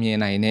ကျွန်တော်တို့မမြင်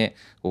နိုင်တဲ့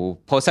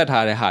ဟိုဖော်ဆက်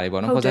ထားတဲ့ဟာ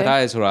တွေပေါ့နော်ဖော်ဆက်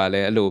ထားရဲဆိုတာ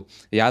လည်းအဲ့လို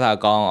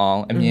ရသာကောင်းအောင်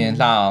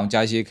အမြင်လှအောင်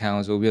ကြားရှိခံအော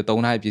င်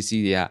ဆိုပြီးတော့သုံးထားတဲ့ပစ္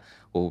စည်းတွေက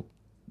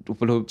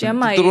ဟိုဘလို့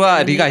သူတို့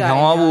ကအဓိကရော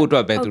င်းရဖို့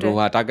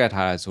အတွက်ပဲသူတို့က target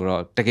ထားတာဆိုတော့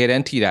တကယ်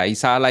တမ်းထိတာ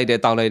အစားလိုက်တဲ့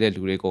တောက်လိုက်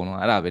တဲ့လူတွေ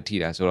အကုန်လုံးအဲ့ဒါပဲထိ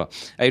တာ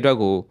ဆိုတော့အဲ့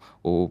အတွက်ကို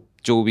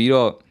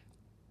ဟိုကြိုပြီးတော့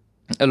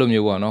အဲ့လို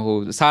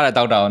မျိုးပေါ့နော်ဟိုစားတဲ့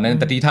တောက်တာကိုနည်း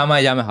တတိထားမှ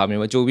ရမယ်ဟာ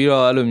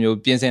မျိုးပဲကြိုပြီးတော့အဲ့လိုမျိုး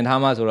ပြင်ဆင်ထား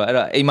မှဆိုတော့အဲ့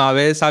တော့အိမ်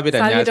မှာပဲစားပြ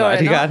တယ်များဆိုတော့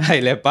အဓိက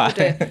အဲ့ဒါလည်းပါတ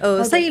ယ်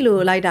ဟိုစိတ်လို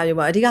လိုက်တာမျိုး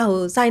ပေါ့အဓိက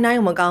ဟိုစိုင်းတို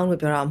င်းမကောင်းလို့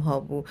ပြောတာ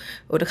မဟုတ်ဘူး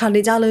ဟိုတစ်ခါ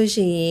လေကြားလို့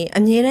ရှိရင်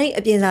အမြဲတမ်း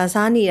အပြင်စား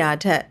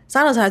စားနေတာထက်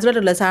စားတော့စား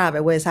ဆိုတော့လည်းစားတာပဲ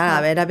ဝယ်စား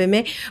တာပဲဒါပေ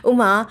မဲ့ဥ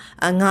မာ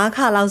9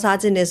ခါလောက်စား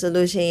ခြင်းနေဆို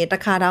လို့ရှိရင်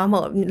တစ်ခါတော့မ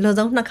ဟုတ်လွန်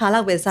ဆုံး2ခါ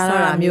လောက်ပဲစား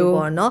တော့တာ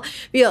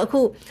မျိုးပေါ့နော်ပြီးတော့အခု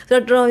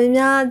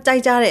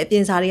ဆိုတော့တော်တော်များကြိုက်ကြတဲ့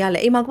အပြင်စားတွေက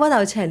လည်းအိမ်မှာကို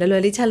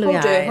ယ့်ဘာသာချက်လွယ်လွယ်လေးချက်လို့ရတ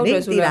ယ်လေ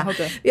သိ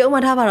လားပြီးဥ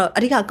မာ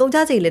ထားပါတော့အဓိ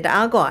ကကုန်ကြချိန်လည်း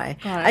တအားကွာတယ်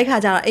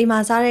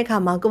အဲ့ခါကျတော့အိမ်မှာစားတဲ့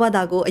အခါမှာကိုယ့်ဘာ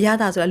သာကိုအ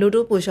ရသာဆိုတာ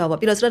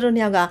လိုတိုးပူလျှော့ပေါ့ပြီးတော့စ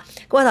တတ်တို့နှစ်ယောက်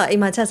ကကို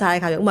ယ့်ဘာသာအိမ်မှာချက်စားတဲ့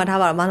အခါမျိုးဥမာထား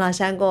ပါတော့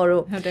မလာရှန်ကော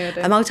တို့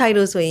အမောက်ချိုက်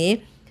တို့ဆိုရ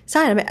င်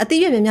စားရမယ်အ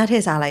သီးရွက်များများထ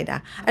ည့်စား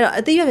လိုက်တာအဲ့တော့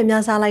အသီးရွက်များ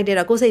များစားလိုက်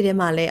တဲ့တော့ကိုယ်စိတ်ထဲ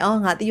မှာလ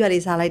ည်းငါအသီးရွက်လေး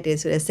စားလိုက်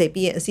တယ်ဆို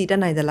တဲ့စိတ်ပြီးရင်အစီတက်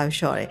နိုင်တဲ့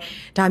လောက်လျှော့တယ်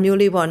ဒါ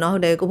မျိုးလေးပေါ့နော်ဟု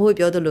တ်တယ်ကိုဖိုး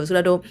ပြောသလို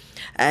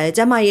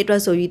ဆိုတော့ကျမရေးအတွက်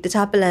ဆိုပြီးတ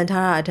ခြား plan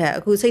ထားတာအ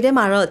ထက်အခုစိတ်ထဲ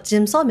မှာတော့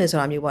gym ဆော့မယ်ဆို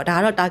တာ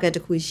မျိုးပေါ့ဒါကတော့ target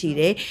တစ်ခုရှိ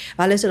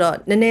တယ်ဘာလဲဆိုတော့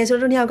နည်းနည်း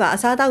ဆိုတော့နှစ်ယောက်ကအ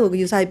စားအသောက်ကို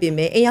ယူဆိုင်ပြင်မ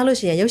ယ်အိမ်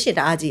ရောက်လို့ရှိ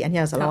ရင်ရုပ်ရှင်တအားကြီးအနှစ်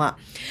ယောက်စလုံး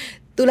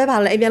ကသူလ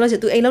ည်းပါလဲအိမ်ပြန်လို့ရှိ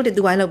ရင် तू အိမ်လုပ်တယ်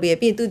तू ဝိုင်းလုပ်ပြီး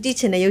ရင် तू ကြ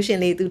ည့်ချင်တဲ့ရုပ်ရှင်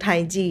လေး तू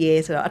ထိုင်ကြည့်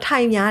ရဲဆိုတော့အ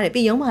ထိုင်များတယ်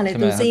ပြီးရုံးမှလည်း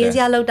तू စည်ရင်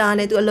စရာလောက်တာ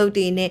နဲ့ तू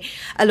အလုပ်တွေ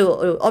နဲ့အဲ့လို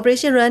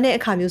operation run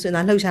တဲ့အခါမျိုးဆို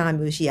ရင်လှုပ်ရှားတာ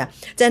မျိုးရှိ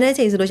ရကျန်တဲ့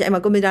ချိန်ဆိုလို့ရှိရင်အဲ့မှာ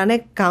ကွန်ပျူတာနဲ့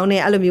ခေါင်း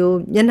နဲ့အဲ့လိုမျိုး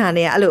မျက်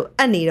နှာနဲ့အဲ့လို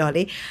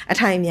အပ်နေတော့လေအ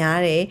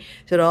ထိုင်များတယ်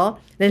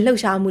ဆိုတော့လည်းလှုပ်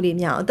ရှားမှုတွေ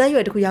များအောင်အသက်အရွ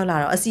ယ်တစ်ခုရောက်လာ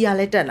တော့အစီအ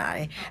ရလည်းတက်လာ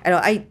တယ်အဲ့တော့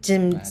အဲ့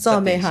gym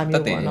ဆော့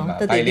မဲ့ဟာမျိုးပေါ့နော်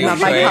တက်တယ်ဒီ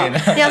မှာပိုက်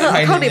ခေါက်တရားဆို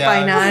အခေါက်တွေပို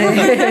င်နာ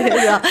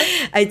တယ်ဆိုတော့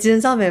အဲ့ gym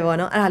ဆော့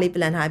မဲ့ပေါ့နော်အဲ့ဒါလေး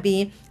plan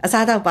ထားပြီးအ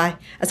စားတောက်ပိုင်း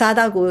အစား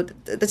တောက်ကို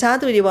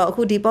တခြားသူတွေပေါ့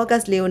အခုဒီ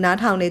podcast လေးကို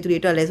နားထောင်နေသူ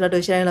တွေအတွက်လည်း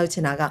ဆိုတော့ sharing လုပ်ချ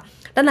င်တာ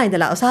ကတက်နိုင်တယ်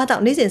လားအစားတော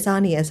က်နေ့စဉ်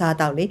စားနေအ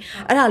စားတောက်လေ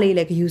အဲ့ဒါလေး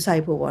လည်းဂယူဆို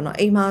င်ဖို့ပေါ့နော်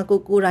အိမ်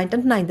မှာကိုတိုင်း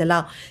တက်နိုင်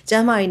တယ်လားကျ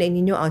မ်းမာရေး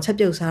နဲ့ညီညွတ်အောင်ချက်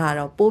ပြုတ်စားတာ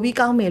တော့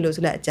ပိုပြီးကောင်းမယ်လို့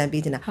ဆိုလည်းအ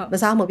ကြံပေးချင်တာ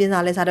မစားမပြင်း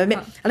စားလဲစားဒါပေ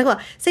မဲ့အဲ့လိုက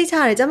စိတ်ချ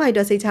ရတယ်ကျမ်းမာရေး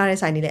အတွက်စိတ်ချတဲ့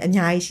ဆိုင်တွေလည်း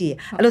အများကြီးရှိ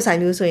တယ်အဲ့လိုဆိုင်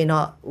မျိုးဆို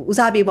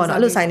ရင်တော့ဦးစား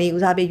ပေးပေါ့နော်အဲ့လိုဆိုင်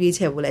လေးဦးစား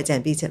ပေးရွေးချယ်ဖို့လည်းအ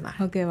ကြံပေးချင်ပါ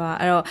ဟုတ်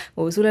ကဲ့ပါအဲ့တော့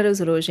ဟိုဆူလက်တို့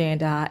ဆိုလို့ရှိ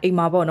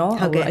ရင်ဒါအိမ်မှာပေါ့နော်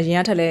ဟိုအ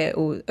ရင်က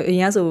ထက်လဲဟိုအရ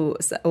င်ကဆို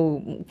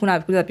ဟိုခုန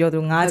ပြောသူ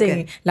9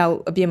ချိန်လောက်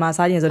အပြင်မှာ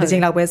စားခြင်းဆိုတစ်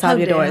ချိန်လောက်ပဲ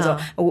စားပြတော့ရဲဆို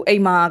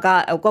ဟိုအိမ်မှာ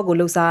ကကော့ကို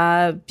လှုပ်စား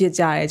ပြစ်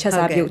ကြ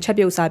တယ်ချက်စား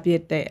ပြုတ်ချက်ပြုတ်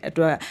စားပြစ်တဲ့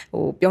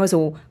အတွက်ဟိုပြော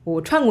မဆို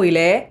ဟိုထွက်ငွေ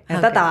လဲ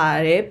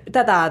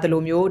တက်တာတယ်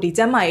လို့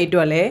မျိုးဒီကျန်းမာရေးအတွ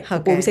က်လဲ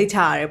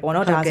ပိုစိတ်ချရ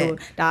တယ်ပေါ့နော်ဒါဆို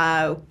ဒါ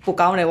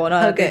ပိုကောင်းတယ်ပေါ့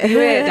နော်ဒီ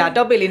ရဲ့ဒါ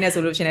topic လေးနဲ့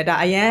ဆိုလို့ရှိ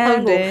ရင်ဒါအ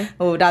ရန်ကို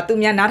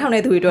ဟိုဒါသူများနား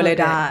ထောင်တဲ့သူတွေအတွက်လဲ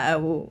ဒါ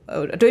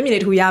ဟိုအတွေးမြင်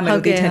တွေထူရ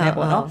မယ်လို့သိချင်တယ်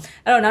ပေါ့နော်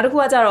အဲ့တော့နောက်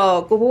တစ်ခုကကြ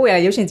တော့ကိုဖိုးရ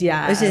ရုပ်ရှင်ကြည့်ရ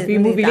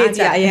movie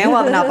လေးကြည့်ရအ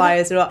ရန်ဝါသနာပါ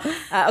တယ်ဆိုတော့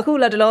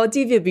အခုလက်တလောကြ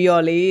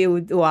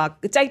ည့်ဖြစ်ပြီးတော့လေဟိုဟာ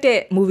ကြိုက်တဲ့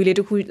movie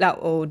လေးတစ်ခု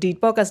လောက်ဟိုဒီ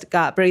podcast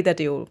ကပရိ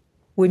သတ်တွေ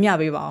ကိုဝေမျှ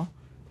ပေးပါအောင်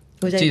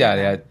ကြ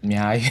ည့်တာလည်းအ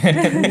များကြီး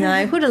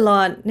အများကြီးခုတ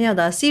လောကနေ့ရောက်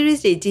တာ series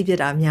တွေကြည့်ဖြစ်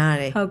တာများ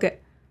တယ်ဟုတ်ကဲ့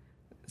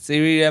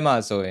series ထဲ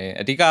မှာဆို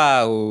ရင်အဓိ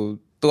ကဟို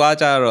သွား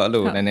ကြတော့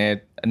အဲ့လိုနည်းနည်း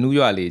အနူး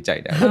ရွာလေးကြို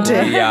က်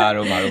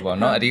တယ်ဒီရာတော့မှာတော့ပေါ့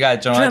နော်အဓိက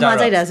ကျွန်တော်က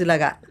ကြိုက်တာဆိုလက်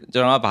ကကျွ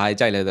န်တော်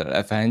ကဘာကြိုက်လဲဆိုတော့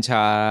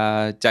adventure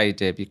ကြိုက်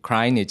တယ်ပြီး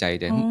crime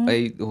တွေကြိုက်တယ်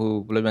အဲ့ဟို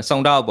ဘယ်လိုလဲ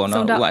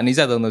စုံတော့ပေါ့နော်ဟိုအနည်းဆ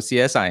က်ဆုံးဆို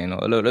CSI တော့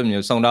အဲ့လို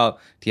မျိုးစုံတော့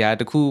ဒီဟာ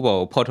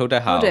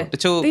တစ်ခုပေါ့ဖော်ထုတ်တဲ့ဟာ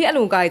တချို့ဒီ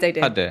အဲ့လိုကားကြိုက်တ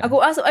ယ်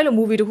အခုအဲ့ဆိုအဲ့လို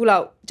movie တစ်ခုလော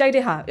က်ကြိုက်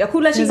တဲ့ဟာအခု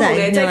လက်ရှိ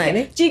ကိုလည်းကြိုက်တ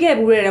ယ်ကြည့်ခဲ့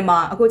ဘူးတဲ့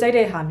မှာအခုကြိုက်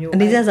တဲ့ဟာမျိုး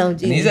အနည်းဆက်ဆုံး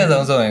ကြည့်အနည်း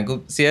ဆက်ဆုံးဆိုရင်အခု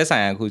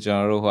CSI အခုကျွန်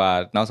တော်တို့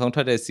ဟိုနောက်ဆုံးထွ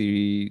က်တဲ့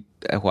series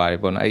ဟိုဟာတွေ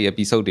ပေါ့နော်အဲ့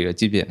episode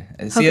တွေတော့ကြည့်ပြတယ်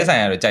CSI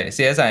ကတော့ကြိုက်တယ်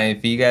CSI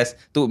Vegas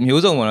သူ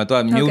မျိုးစုံပေါ့နော်သူ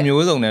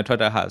ကမျိုးစုံနဲ့ထွက်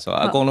တဲ့ဟာဆိုတော့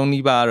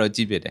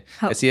အကုန်လုံးနှီးပါတော့ကြည့်ပြတယ်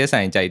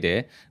CSI ကြိုက်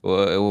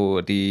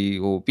တယ်ဟိုဒီ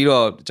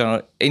ဟိုပြီးတော့ကျွန်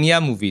တော် India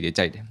movie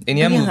တွေကြိုက်တယ်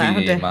India movie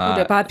တွေမှာဟုတ်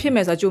တယ်ဘာဖြစ်မ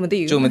ယ်ဆိုတော့ကြိုမ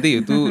သိ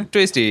ဘူးသူ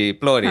twist တွေ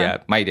plot တွေက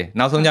မိုက်တယ်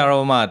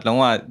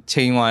နောက်ဆုံးကြတော့မှလုံးဝ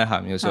ချိန်သွားတဲ့ဟာ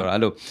မျိုးဆိုတော့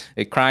အဲ့လို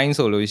crime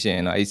ဆိုလို့ရှိ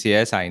ရင်တော့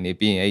CSI နေ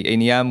ပြီးရင်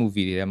India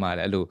movie တွေထဲမှာ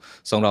လည်းအဲ့လို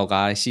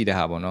စုံတော့ကားရှိတဲ့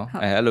ဟာပေါ့နော်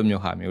အဲ့လို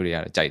မျိုးဟာမျိုးတွေက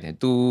တော့ကြိုက်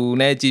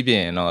တယ်သူနဲ့ကြ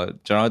ည့်ပြရင်တော့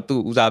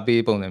ကျွန်တော်သူဦးစား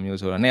ပေးပုံစံ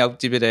မျိုးဆိုတော့နှစ်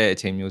ယောက်ကြည့်ပြတဲ့အ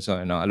ချိန်မျိုး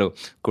ဆိုရင်တော့အဲ့လို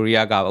ကိုရီး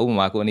ယားကဥပ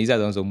မာကိုအနည်း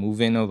ဆက်ဆုံးဆို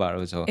moving တော့ပါ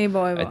လို့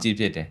ဆိုကြည့်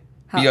ဖြစ်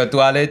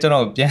တယ်ပြီးတော့သူကလည်း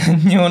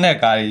ကျွန်တော်ပြန်ညွှန်းတဲ့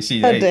ကားတွေ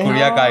ရှိတယ်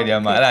ကိုရီးယားကား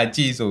တွေထဲမှာ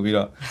အဲ့ဒါကြည့်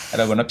ဆိုပြီးတော့အဲ့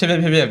ဒါပေါ့နော်ဖြက်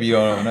ပြီး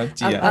တော့နော်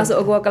ကြည့်ရအဲ့ဆို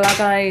အကူကလာ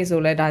ကားတွေ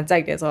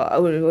ဆိုလဲဒါကြိုက်တယ်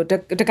ဆိုတော့ဟို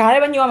တကား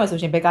လေးပဲညွှန်းရမယ်ဆို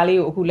ရှင်ဘယ်ကား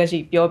လေးကိုအခုလက်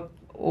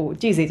ရှိပြောဟို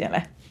ကြ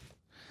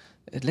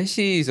ည့်စေချင်လဲလက်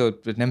ရှိဆို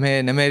နာ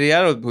မည်တွေ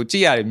ကတော့ဟိုကြ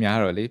ည့်ရ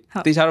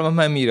တယ်များတော့လေတေချာတော့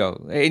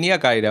မမှတ်မိတော့အိန္ဒိယ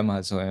ကားတွေထဲ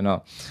မှာဆို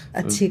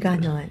ရင်တော့အခြေက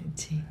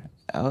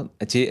ညောင်း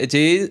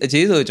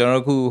အခြေဆိုကျွန်တော်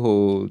တို့ခု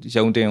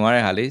ဟိုရုံ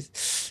တင်သွားတဲ့ဟာလေ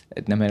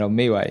နာ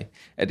မည်တော့မေ့ပါ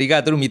ပြီအဓိ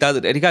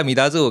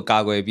ကသူတို့မိသားစု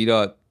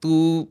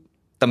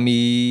ကိုကာကွယ်ပြီးတော့သူသ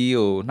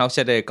မီးကိုနှောက်ယှ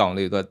က်တဲ့ကောင်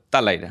လေးကိုသူ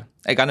တတ်လိုက်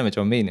တယ်အဲ့ကားနာမည်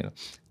ကျွန်တော်မေ့နေလို့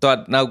သူ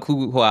ကနောက်ခု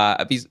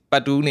ဟိုဟာပ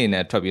တ်တူးအနေ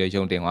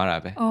နဲ့ထွက်ပြီးတော့ရုံ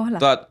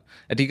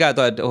တင်သွားတာပဲသူကအဓိက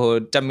သူကဟို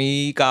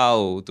တမီး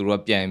ကားကိုသူတို့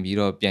ပြ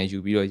န်ယူ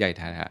ပြီးတော့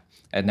ရိုက်ထားတာ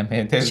အဲ့နာမည်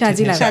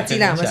ရှာကြည့်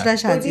လားမ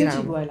စရှာကြ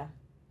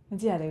ည့်လား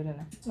မကြည့်ရသေး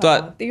ဘူးလား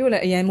တီးရို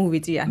လည်းအရင်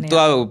movie ကြည့်ရနေသူ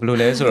ကဘယ်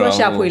လိုလဲဆိုတော့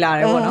ရှာဖွေလာ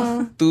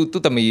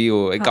တယ်ပေါ့နော်သူ့သမီး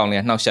ကိုအကောင်လေး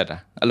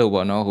ကနှောက်ယှက်တာအဲ့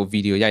လိုပေါ့နော်ဟိုဗီ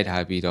ဒီယိုရိုက်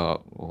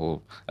ထားပြီးတော့ဟို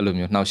အဲ့လို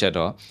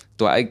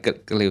မျိုးနှောက်ယှက်တော့သူကအဲ့က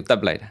လေးကို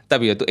တတ်ပလိုက်တာတတ်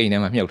ပြီးတော့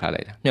သူ့အိမ်ထဲမှာမြှုပ်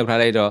ထားလို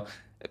က်တော့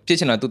ဖြစ်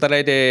ချင်တော့သူ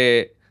တတ်လိုက်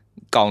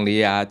တဲ့ကောင်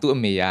လေးကသူ့အ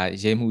မေ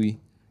ကရဲမှု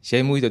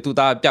ကြီးဆိုသူ့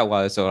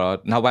သားပျောက်သွားတယ်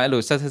ဆိုတော့နောက်ပိုင်း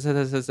အဲ့လို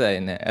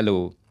ဆက်နေအဲ့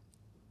လို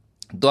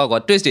သူက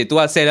twist တွေ तू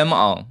က10တန်းမ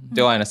အောင်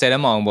ပြောရရင်10တ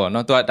န်းမအောင်ပေါ့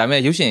နော် तू ကဒါပေ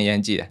မဲ့ရုပ်ရှင်ရ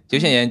မ်းကြည့်တယ်ရု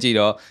ပ်ရှင်ရမ်းကြည့်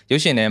တော့ရု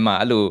ပ်ရှင်ထဲမှာ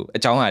အဲ့လိုအ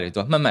ကြောင်းအရာတွေ तू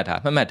မှတ်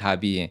ထား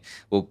ပြီးရင်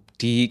ဟို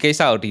ဒီကိစ္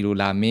စကိုဒီလို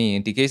လာမင်းရ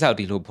င်ဒီကိစ္စကို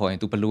ဒီလိုဖော်ရင်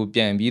तू ဘလို့ပြ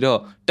န်ပြီးတော့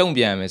တုံ့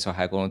ပြန်မယ်ဆို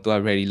ဟာအကုန်လုံး तू က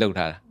ready လုပ်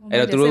ထားတာအဲ့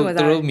တော့သူ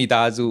တို့မိ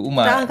သားစုဥ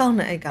မာ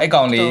အဲ့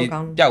ကောင်လေး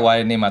ပြောက်သွား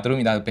တဲ့နေ့မှာသူတို့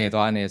မိသားစုဘယ်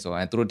သွားနေဆိုရ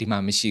င်သူတို့ဒီမှာ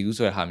မရှိဘူး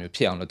ဆိုတဲ့ဟာမျိုးဖြ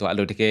စ်အောင်လို့ तू အဲ့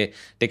လိုတကယ်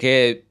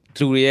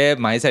သူတို့ရဲ့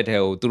mindset ထဲ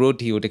ကိုသူတို့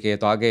ဒီကိုတကယ်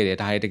သွားခဲ့တယ်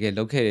ဒါတွေတကယ်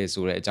လုပ်ခဲ့တယ်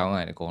ဆိုတဲ့အကြောင်းအ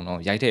ရာတွေအကုန်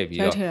လုံးရိုက်ထည့်ပြီး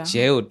တော့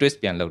ရဲကို twist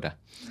ပြန်လုပ်တာ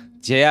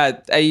ရဲက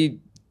အဲ့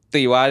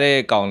တေသွားတဲ့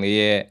ကောင်လေး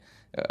ရဲ့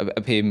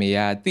အဖေမေက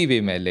သိပေ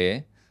မဲ့လေ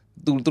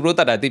သူတို့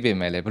တတ်တာသိပေ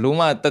မဲ့လေဘလို့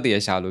မှတက်တရ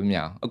ရှာလို့မရ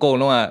အောင်အကုန်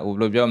လုံးကဟိုဘယ်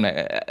လိုပြောမလဲ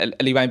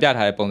အလီပိုင်းပြ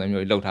ထားတဲ့ပုံစံ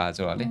မျိုးကြီးလှုပ်ထား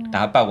ဆိုတော့လေ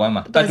ဒါပတ်1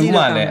မှာပတ်2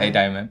မှာလည်းအဲ့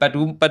တိုင်းပဲပတ်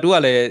2က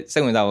လည်းစိ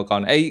တ်ဝင်စားဖို့ကော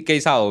င်းတယ်အဲ့ကိ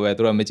စ္စကိုပဲ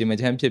သူတို့မချင်မ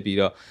ချမ်းဖြစ်ပြီး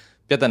တော့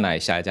ပြဿနာ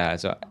ရှာကြတာ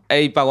ဆိုတော့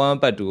အဲ့ပတ်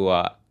1ပတ်2က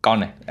ကောင်း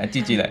တယ်ကြ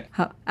ည့်လိုက်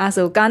ဟုတ်အဲ့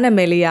ဆိုကားနာမ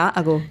ည်လေးက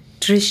အကို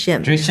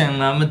Drishan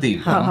လားမသိ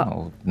ဘူး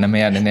ဟိုနာမ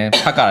ည်ကနည်းနည်း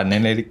ဖတ်ကန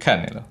ည်းနည်းလေးခတ်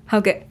နေလို့ဟု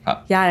တ်ကဲ့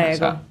ရတယ်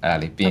ကိုအဲ့ဒါ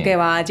လေးပြင်ဟုတ်ကဲ့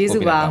ပါကျေး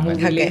ဇူးပါမူ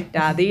ဗီလေး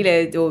ဒါသီးလေ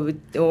ဟို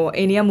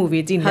အိန္ဒိယမူဗီ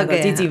ကြည့်နေ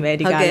တော့ကြည့်မယ်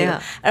ဒီကားလေး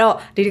အဲ့တော့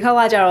ဒီတစ်ခါက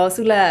ကြတော့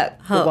ဆုလက်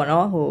ဟိုပေါ့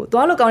နော်ဟို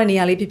သွားလို့ကောင်းတဲ့နေ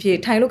ရာလေးဖြစ်ဖြစ်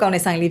ထိုင်လို့ကောင်း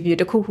တဲ့ဆိုင်လေးဖြစ်ဖြစ်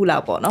တစ်ခုလော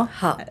က်ပေါ့နော်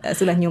ဟုတ်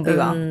ဆုလက်ညွှန်ပေး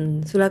ပါအောင်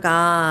ဆုလက်က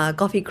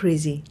coffee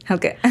crazy ဟု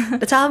တ်ကဲ့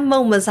တခြား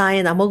မုံမစားရ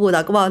င်ဒါမဟုတ်ကို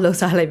တော့ကိုပေါ့လှုပ်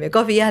စားလိုက်မယ်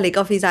coffee ကလေ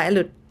coffee ဆိုင်အဲ့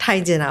လိုထို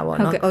င်ကျင်တာပေါ့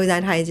နော် coffee ဆို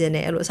င်ထိုင်ကျင်တ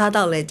ယ်အဲ့လိုအစား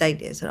တောက်လဲကြိုက်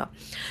တယ်ဆိုတော့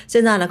စ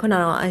ဉ်းစားလာခုနက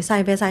တော့ဆို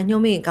င်ပဲဆိုင်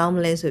ညှို့မိရင်ကောင်းမ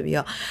လဲဆိုပြီး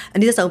တော့အ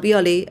နည်းဆုံးပြီး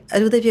တော့လေအ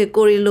ထူးသဖြင့်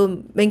ကိုရီလို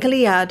main က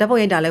လေးကဓာတ်ပုံ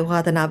ရိုက်တာလဲဝါ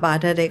သနာပါ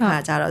တတ်တဲ့ခါ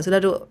ကျတော့ဆို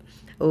တော့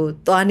ဟို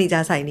သွားနေကြ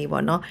ဆိုင်နေ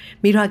ပေါ့နော်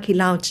Miracle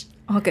Lounge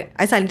ဟုတ်ကဲ့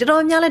အဲ့ဆိုင်တော်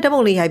တော်များလဲဓာတ်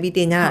ပုံလေးရိုက်ပြီးတ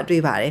င်ကြတာ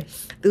တွေ့ပါတယ်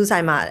သူဆို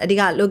င်မှာအဓိ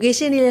က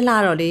location လေးလည်းလာ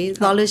တော့လေ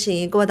သွားလို့ရှိ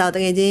ရင်ကိုယ့်ဘာသာတ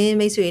ကယ်ချင်း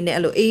မိတ်ဆွေနဲ့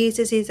အဲ့လိုအေးစ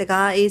စ်စစ်စ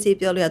ကားအေးစစ်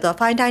ပြောလို့ရတော့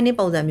fine dining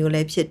ပုံစံမျိုးလ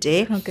ည်းဖြစ်တ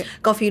ယ်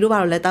coffee တို့ဘာ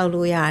လို့လဲတောက်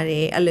လို့ရတ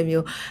ယ်အဲ့လို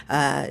မျိုး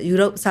ယူ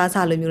ရိုပ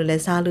စားလိုမျိုးလ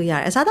ည်းစားလို့ရတ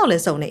ယ်အစားတောက်လ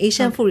ည်းစုံတယ်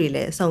Asian food တွေလ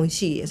ည်းစုံ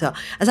ရှိရဆိုတော့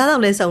အစားတော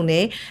က်လည်းစုံတ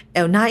ယ်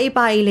နားအေး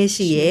ပါအေးလည်း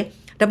ရှိရ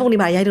ဓာတ်ပုံတွေ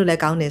မှာရိုက်လို့လ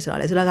ည်းကောင်းတယ်ဆိုတော့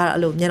လေဆိုတော့ကတော့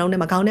အဲ့လိုမျက်လုံးထဲ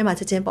မှာခေါင်းထဲမှာ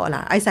ချက်ချင်းပေါ်လာ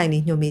အိုက်ဆိုင်နေ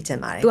ညှို့မိချင်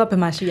ပါတယ်။ तू ကဘ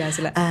ယ်မှာရှိရ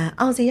ဆိုလဲ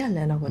အောင်စီရလ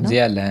န်တော့ပေါ့နော်။စီ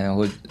ရလန်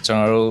ဟိုကျွန်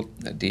တော်တို့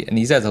ဒီအ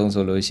နီးဆက်ဆုံး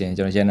ဆိုလို့ရှိရင်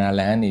ကျွန်တော်ရန်နာ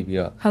လန်နေပြီး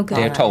တော့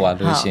တဲထောက်သွား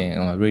လို့ရှိရင်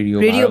ဟိုရေဒီ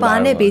ယိုဘာ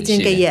နဲ့ပေးချင်း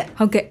ကရက်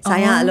ဟုတ်ကဲ့ဆို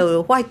င်ကအဲ့လို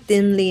white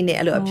thin လေးနဲ့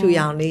အဲ့လိုအဖြူ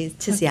ရောင်လေး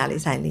ချစ်စရာ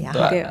လေးဆိုင်လေး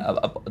ဟုတ်ကဲ့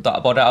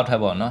အပေါ်တက်အောက်ထပ်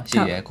ပေါ့နော်ရှိ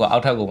ရယ်ကိုအော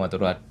က်ထပ်ကိုမှ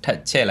တို့ကထက်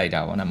ချဲ့လိုက်တာ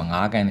ပေါ့နော်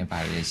ငါးကန်နေပါ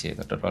လေရှိ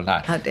တော်တော်လှ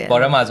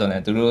ပေါ်တက်မှာဆိုရ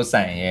င်တို့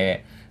ဆိုင်ရဲ့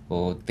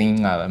ဟိုတင်း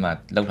ကပဲမှ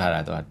လောက်ထားတာ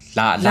တော့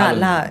လာ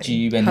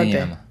ကြီးပဲနေရ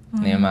မှာ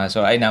နေမှာ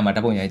ဆိုတော့အဲ့နာမှာဓာ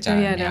တ်ပုံရိုက်ကြ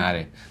များတ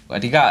ယ်ဟို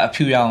အဓိကအ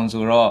ဖြူရောင်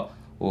ဆိုတော့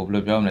ဟိုဘယ်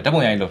လိုပြောမလဲဓာတ်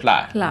ပုံရိုက်လို့လှ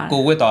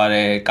ကိုဝစ်သွား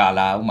တဲ့ကာ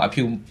လာဥမာအ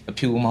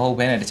ဖြူမဟုတ်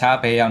ဘဲနဲ့တခြား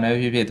ဘဲရောင်နေ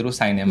ဖြစ်သူတို့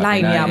ဆိုင်နေမှာလို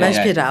က်နေရ match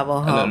ဖြစ်တာပေါ့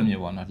ဟုတ်အဲ့လို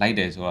မျိုးပေါ့နော်လိုက်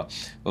တယ်ဆိုတော့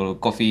ဟို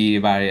coffee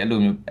တွေပါတယ်အဲ့လို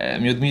မျိုး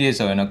အမျိုးသမီးတွေ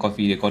ဆိုရင်တော့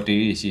coffee တွေ cocktail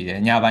တွေရှိတယ်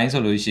ညပိုင်း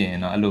ဆိုလို့ရှိရင်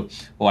တော့အဲ့လို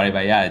ဟိုဟာတွေ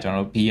ပါရတယ်ကျွန်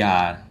တော်တို့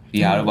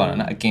beer တော့ပေါ့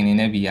နော်အကင်နေ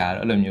နဲ့ beer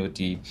တော့အဲ့လိုမျိုး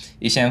ဒီ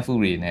Asian food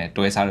တွေနဲ့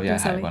တွဲစားလို့ရတ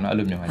ယ်ပေါ့နော်အဲ့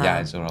လိုမျိုးရတ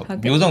ယ်ဆိုတော့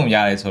မျိုးစုံရ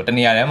တယ်ဆိုတော့တ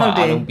နေရာထဲမှာ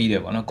အားလုံးပြီးတ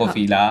ယ်ပေါ့နော်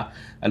coffee လား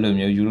အဲ့လို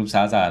မျိုးယူရိုပ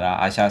စားစားတာ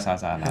အာရှစား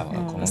စားတာပေါ့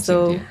အကုန်လုံး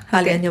ဆိုဟာ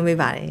လည်းညွှန်ပေး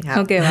ပါတယ်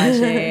ဟုတ်ကဲ့ပါ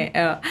ရှင်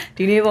အဲ့တော့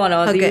ဒီနေ့ပေါ့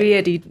နော် theory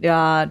ရဲ့ဒီ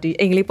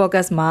အင်္ဂလိပ်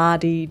podcast မှာ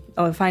ဒီ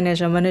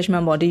financial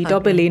management ပေါ့ဒီ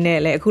topic လေးနဲ့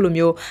လည်းအခုလို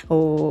မျိုး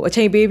ဟိုအ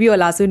ချိန်ပေးပြီး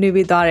တော့လာဆွေးနွေး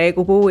ပေးသွားတယ်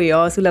ကိုပိုးဝေ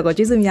ရောဆုလက်ကို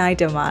ကျေးဇူးအများကြီး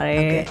တင်ပါတယ်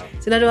ဟုတ်ကဲ့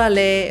ဆုလက်တို့က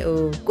လည်းဟို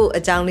ကို့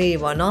အကြောင်းလေး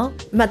ပေါ့နော်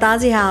မှတ်သား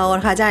စရာရောတ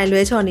စ်ခါကျရင်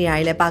လွဲချော်နေရ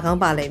ည်လည်းပါကောင်း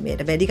ပါလိမ့်မယ်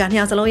ဒါပေမဲ့ဒီကနှစ်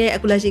ယောက်စလုံးရဲ့အ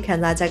ခုလက်ရှိခံ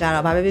စားချက်က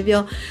တော့ဘာပဲ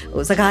ပြော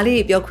ဟိုစကား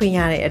လေးပြောခွင့်ရ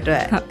တဲ့အတွ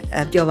က်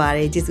ပြောပါတ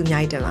ယ်ကျေးဇူးအ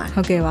များကြီးတင်ပါတယ်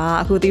ဟုတ်ကဲ့ပါ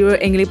အခုဒီလို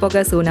အင်္ဂလိပ်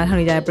podcast ဆိုနားထောင်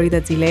နေကြတဲ့ပရိသ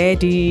တ်ကြီးလည်း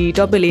ဒီ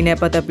topic လေးနဲ့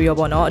ပတ်သက်ပြီးတော့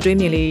ပေါ့နော်အတွေး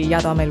မြင်လေးရ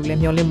သွားမယ်လို့လ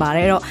ည်းမျှော်လင့်ပါတ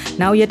ယ်အဲ့တော့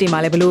နောက်ရက်တွေမှာ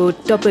လည်းဘလို့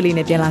topic လေး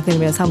နဲ့ပြန်လာခင်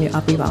ပြီးတော့စောင့်မျှော်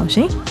အားပေးပါအောင်ရှ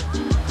င်